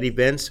of the Dead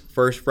events.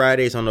 First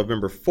Fridays on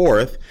November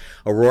 4th.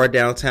 Aurora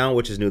Downtown,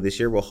 which is new this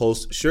year, will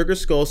host Sugar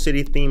Skull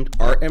City themed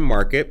art and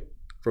market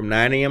from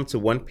 9 a.m. to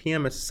 1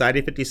 p.m. at Society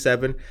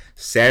 57,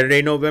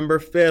 Saturday, November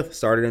 5th.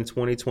 Started in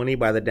 2020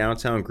 by the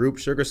downtown group,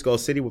 Sugar Skull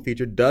City will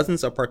feature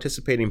dozens of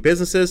participating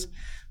businesses,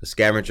 a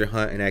scavenger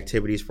hunt, and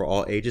activities for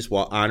all ages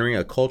while honoring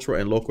a cultural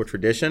and local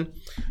tradition.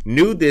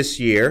 New this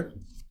year,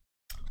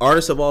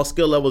 artists of all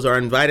skill levels are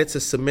invited to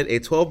submit a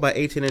 12 by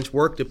 18-inch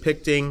work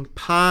depicting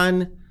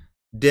Pan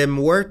de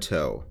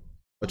Muerto,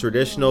 a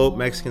traditional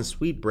Mexican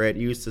sweetbread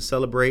used to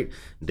celebrate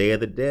Day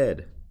of the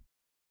Dead.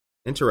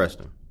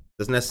 Interesting.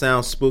 Doesn't that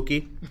sound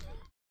spooky?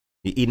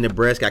 You eating the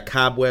bread, it's got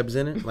cobwebs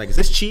in it. Like, is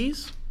this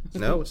cheese?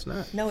 No, it's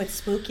not. No, it's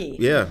spooky.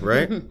 Yeah,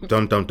 right?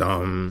 Dum, dum,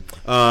 dum.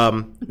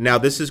 Now,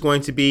 this is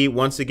going to be,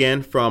 once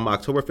again, from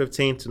October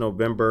 15th to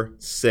November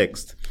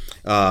 6th.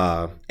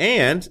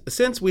 And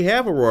since we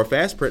have Aurora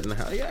Fast Print in the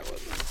house,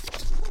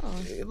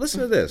 listen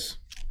to this.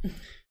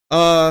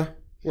 Where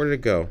did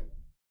it go?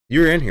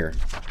 You're in here.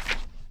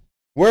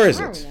 Where is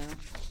it?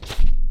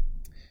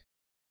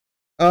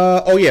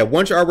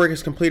 Once your artwork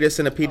is completed,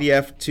 send a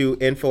PDF to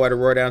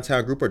info@Aurora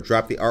Downtown Group or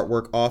drop the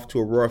artwork off to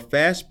Aurora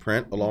Fast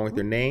Print along with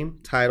your name,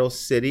 title,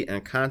 city,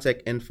 and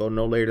contact info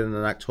no later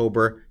than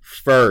October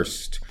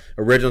 1st.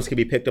 Originals can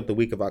be picked up the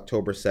week of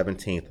October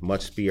 17th.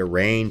 Must be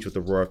arranged with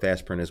Aurora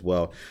Fast Print as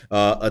well.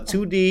 A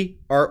 2D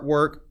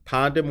artwork,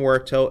 pan de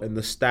muerto, in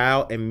the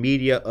style and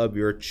media of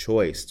your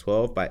choice.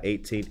 12 by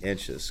 18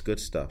 inches. Good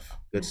stuff.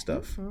 Good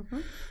stuff.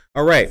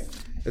 All right.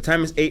 The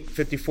time is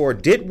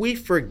 8:54. Did we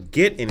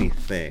forget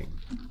anything?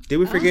 Did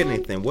we forget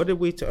anything? What did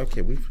we...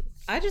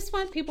 I just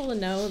want people to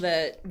know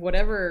that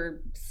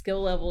whatever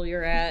skill level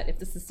you're at, if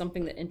this is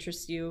something that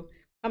interests you,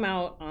 come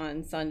out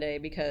on Sunday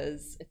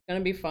because it's going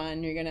to be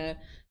fun. You're going to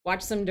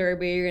watch some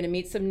derby, you're going to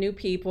meet some new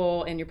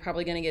people, and you're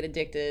probably going to get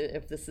addicted.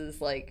 If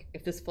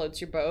this floats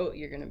your boat,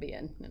 you're going to be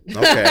in.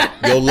 Okay.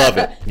 You'll love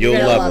it. You'll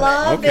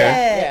love it. Okay.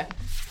 it.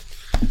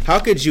 Yeah. How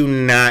could you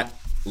not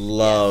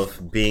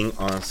love being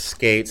on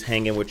skates,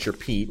 hanging with your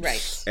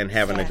peeps, and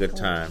having a good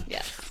time?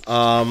 Yeah.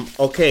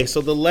 Okay,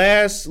 so the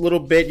last little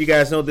bit, you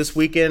guys know this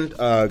weekend,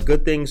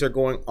 good things are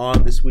going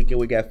on this weekend.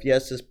 We got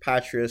Fiestas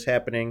Patrias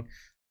happening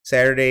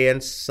Saturday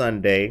and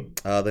Sunday.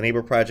 The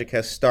Neighbor Project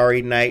has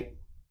Starry Night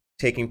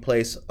taking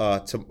place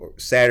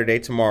Saturday,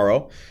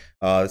 tomorrow.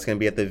 It's going to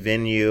be at the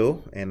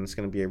venue, and it's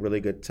going to be a really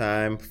good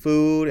time.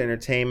 Food,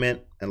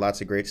 entertainment, and lots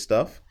of great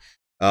stuff.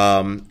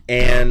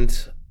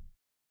 And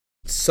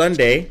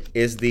Sunday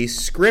is the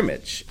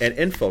scrimmage and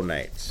info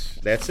night.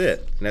 That's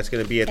it. And that's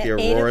going to be at the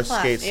Aurora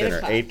Skate Center,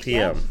 8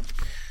 p.m.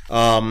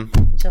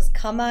 Just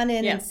come on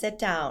in and sit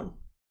down.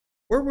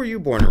 Where were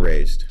you born and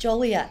raised?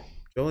 Joliet.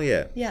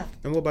 Joliet. Yeah.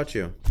 And what about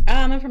you?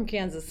 I'm from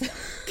Kansas.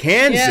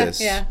 Kansas?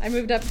 Yeah. I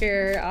moved up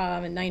here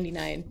in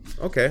 99.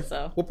 Okay.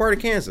 So. What part of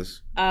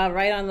Kansas?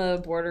 Right on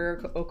the border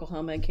of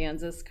Oklahoma and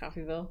Kansas,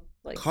 Coffeyville.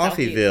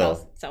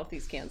 Coffeyville.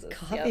 Southeast Kansas.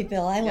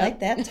 Coffeyville. I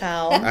like that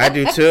town. I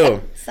do too.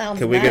 Sounds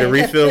Can we nice. get a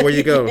refill where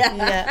you go?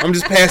 Yeah. I'm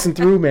just passing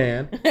through,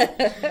 man.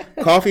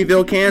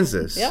 Coffeyville,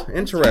 Kansas. Yep,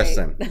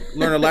 interesting. right.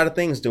 Learn a lot of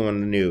things doing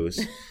the news.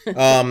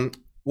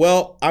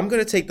 Well, I'm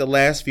going to take the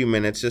last few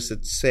minutes just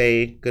to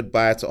say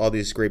goodbye to all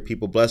these great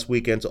people. Blessed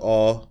weekend to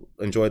all.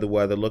 Enjoy the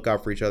weather. Look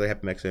out for each other.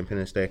 Happy Mexican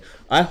Independence Day.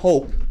 I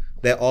hope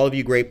that all of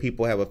you great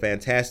people have a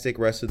fantastic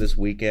rest of this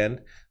weekend.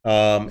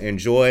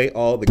 Enjoy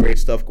all the great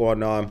stuff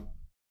going on.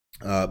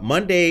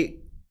 Monday,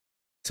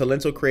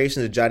 Talento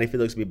Creations and Johnny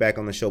Felix will be back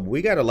on the show. But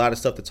we got a lot of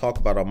stuff to talk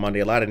about on Monday,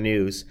 a lot of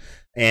news.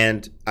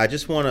 And I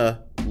just want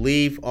to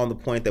leave on the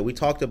point that we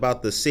talked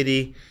about the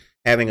city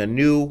having a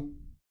new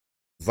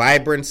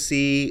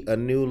vibrancy, a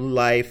new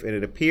life, and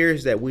it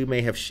appears that we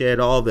may have shed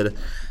all the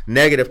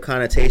negative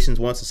connotations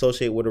once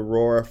associated with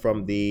Aurora,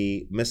 from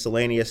the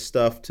miscellaneous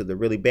stuff to the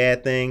really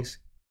bad things.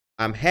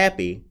 I'm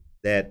happy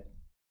that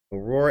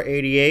Aurora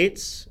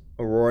 88s,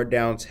 Aurora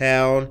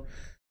Downtown,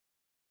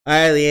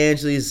 Riley,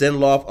 Angeles,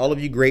 Zenloft, all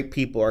of you great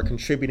people are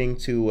contributing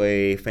to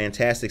a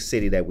fantastic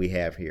city that we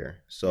have here.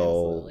 So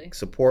Absolutely.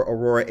 Support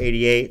Aurora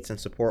 88s and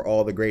support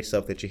all the great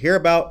stuff that you hear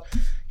about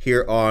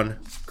here on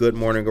Good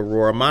Morning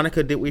Aurora.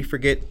 Monica, did we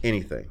forget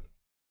anything?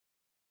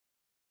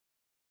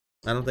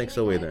 I don't think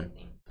so either.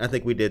 I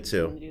think we did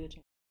too.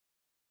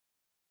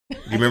 You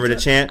remember the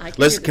chant?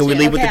 Can we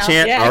leave with the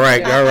chant? Yeah, all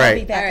right.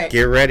 back.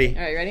 Get ready.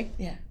 All right, ready?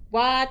 Yeah.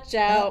 Watch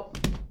out,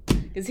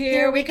 because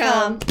here we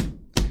come.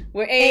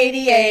 We're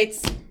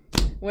 88s.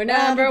 We're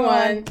number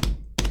one.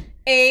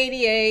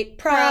 88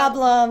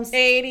 Problems.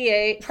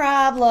 88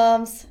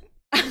 Problems.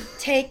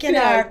 Taking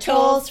our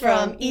tolls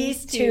from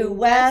east to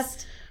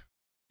west.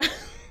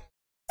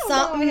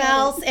 Something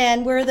else,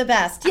 and we're the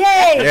best.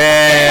 Yay!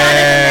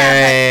 Yay!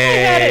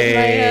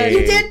 You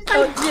did?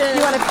 Oh, yeah.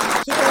 You want to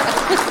keep it?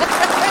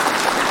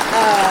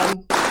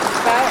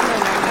 Spouting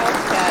in our house,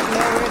 got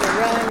nowhere to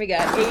run. We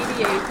got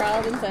 88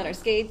 problems and our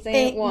skates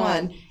ain't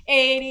one.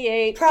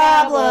 88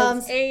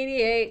 Problems.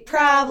 88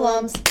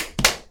 Problems.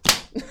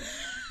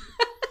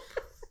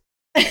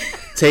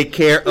 Take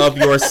care of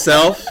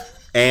yourself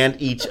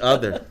and each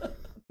other.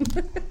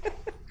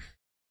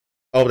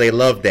 Oh, they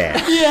love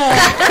that.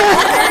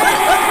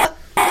 Yeah.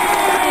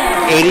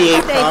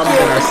 88 problems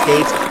on our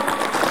skates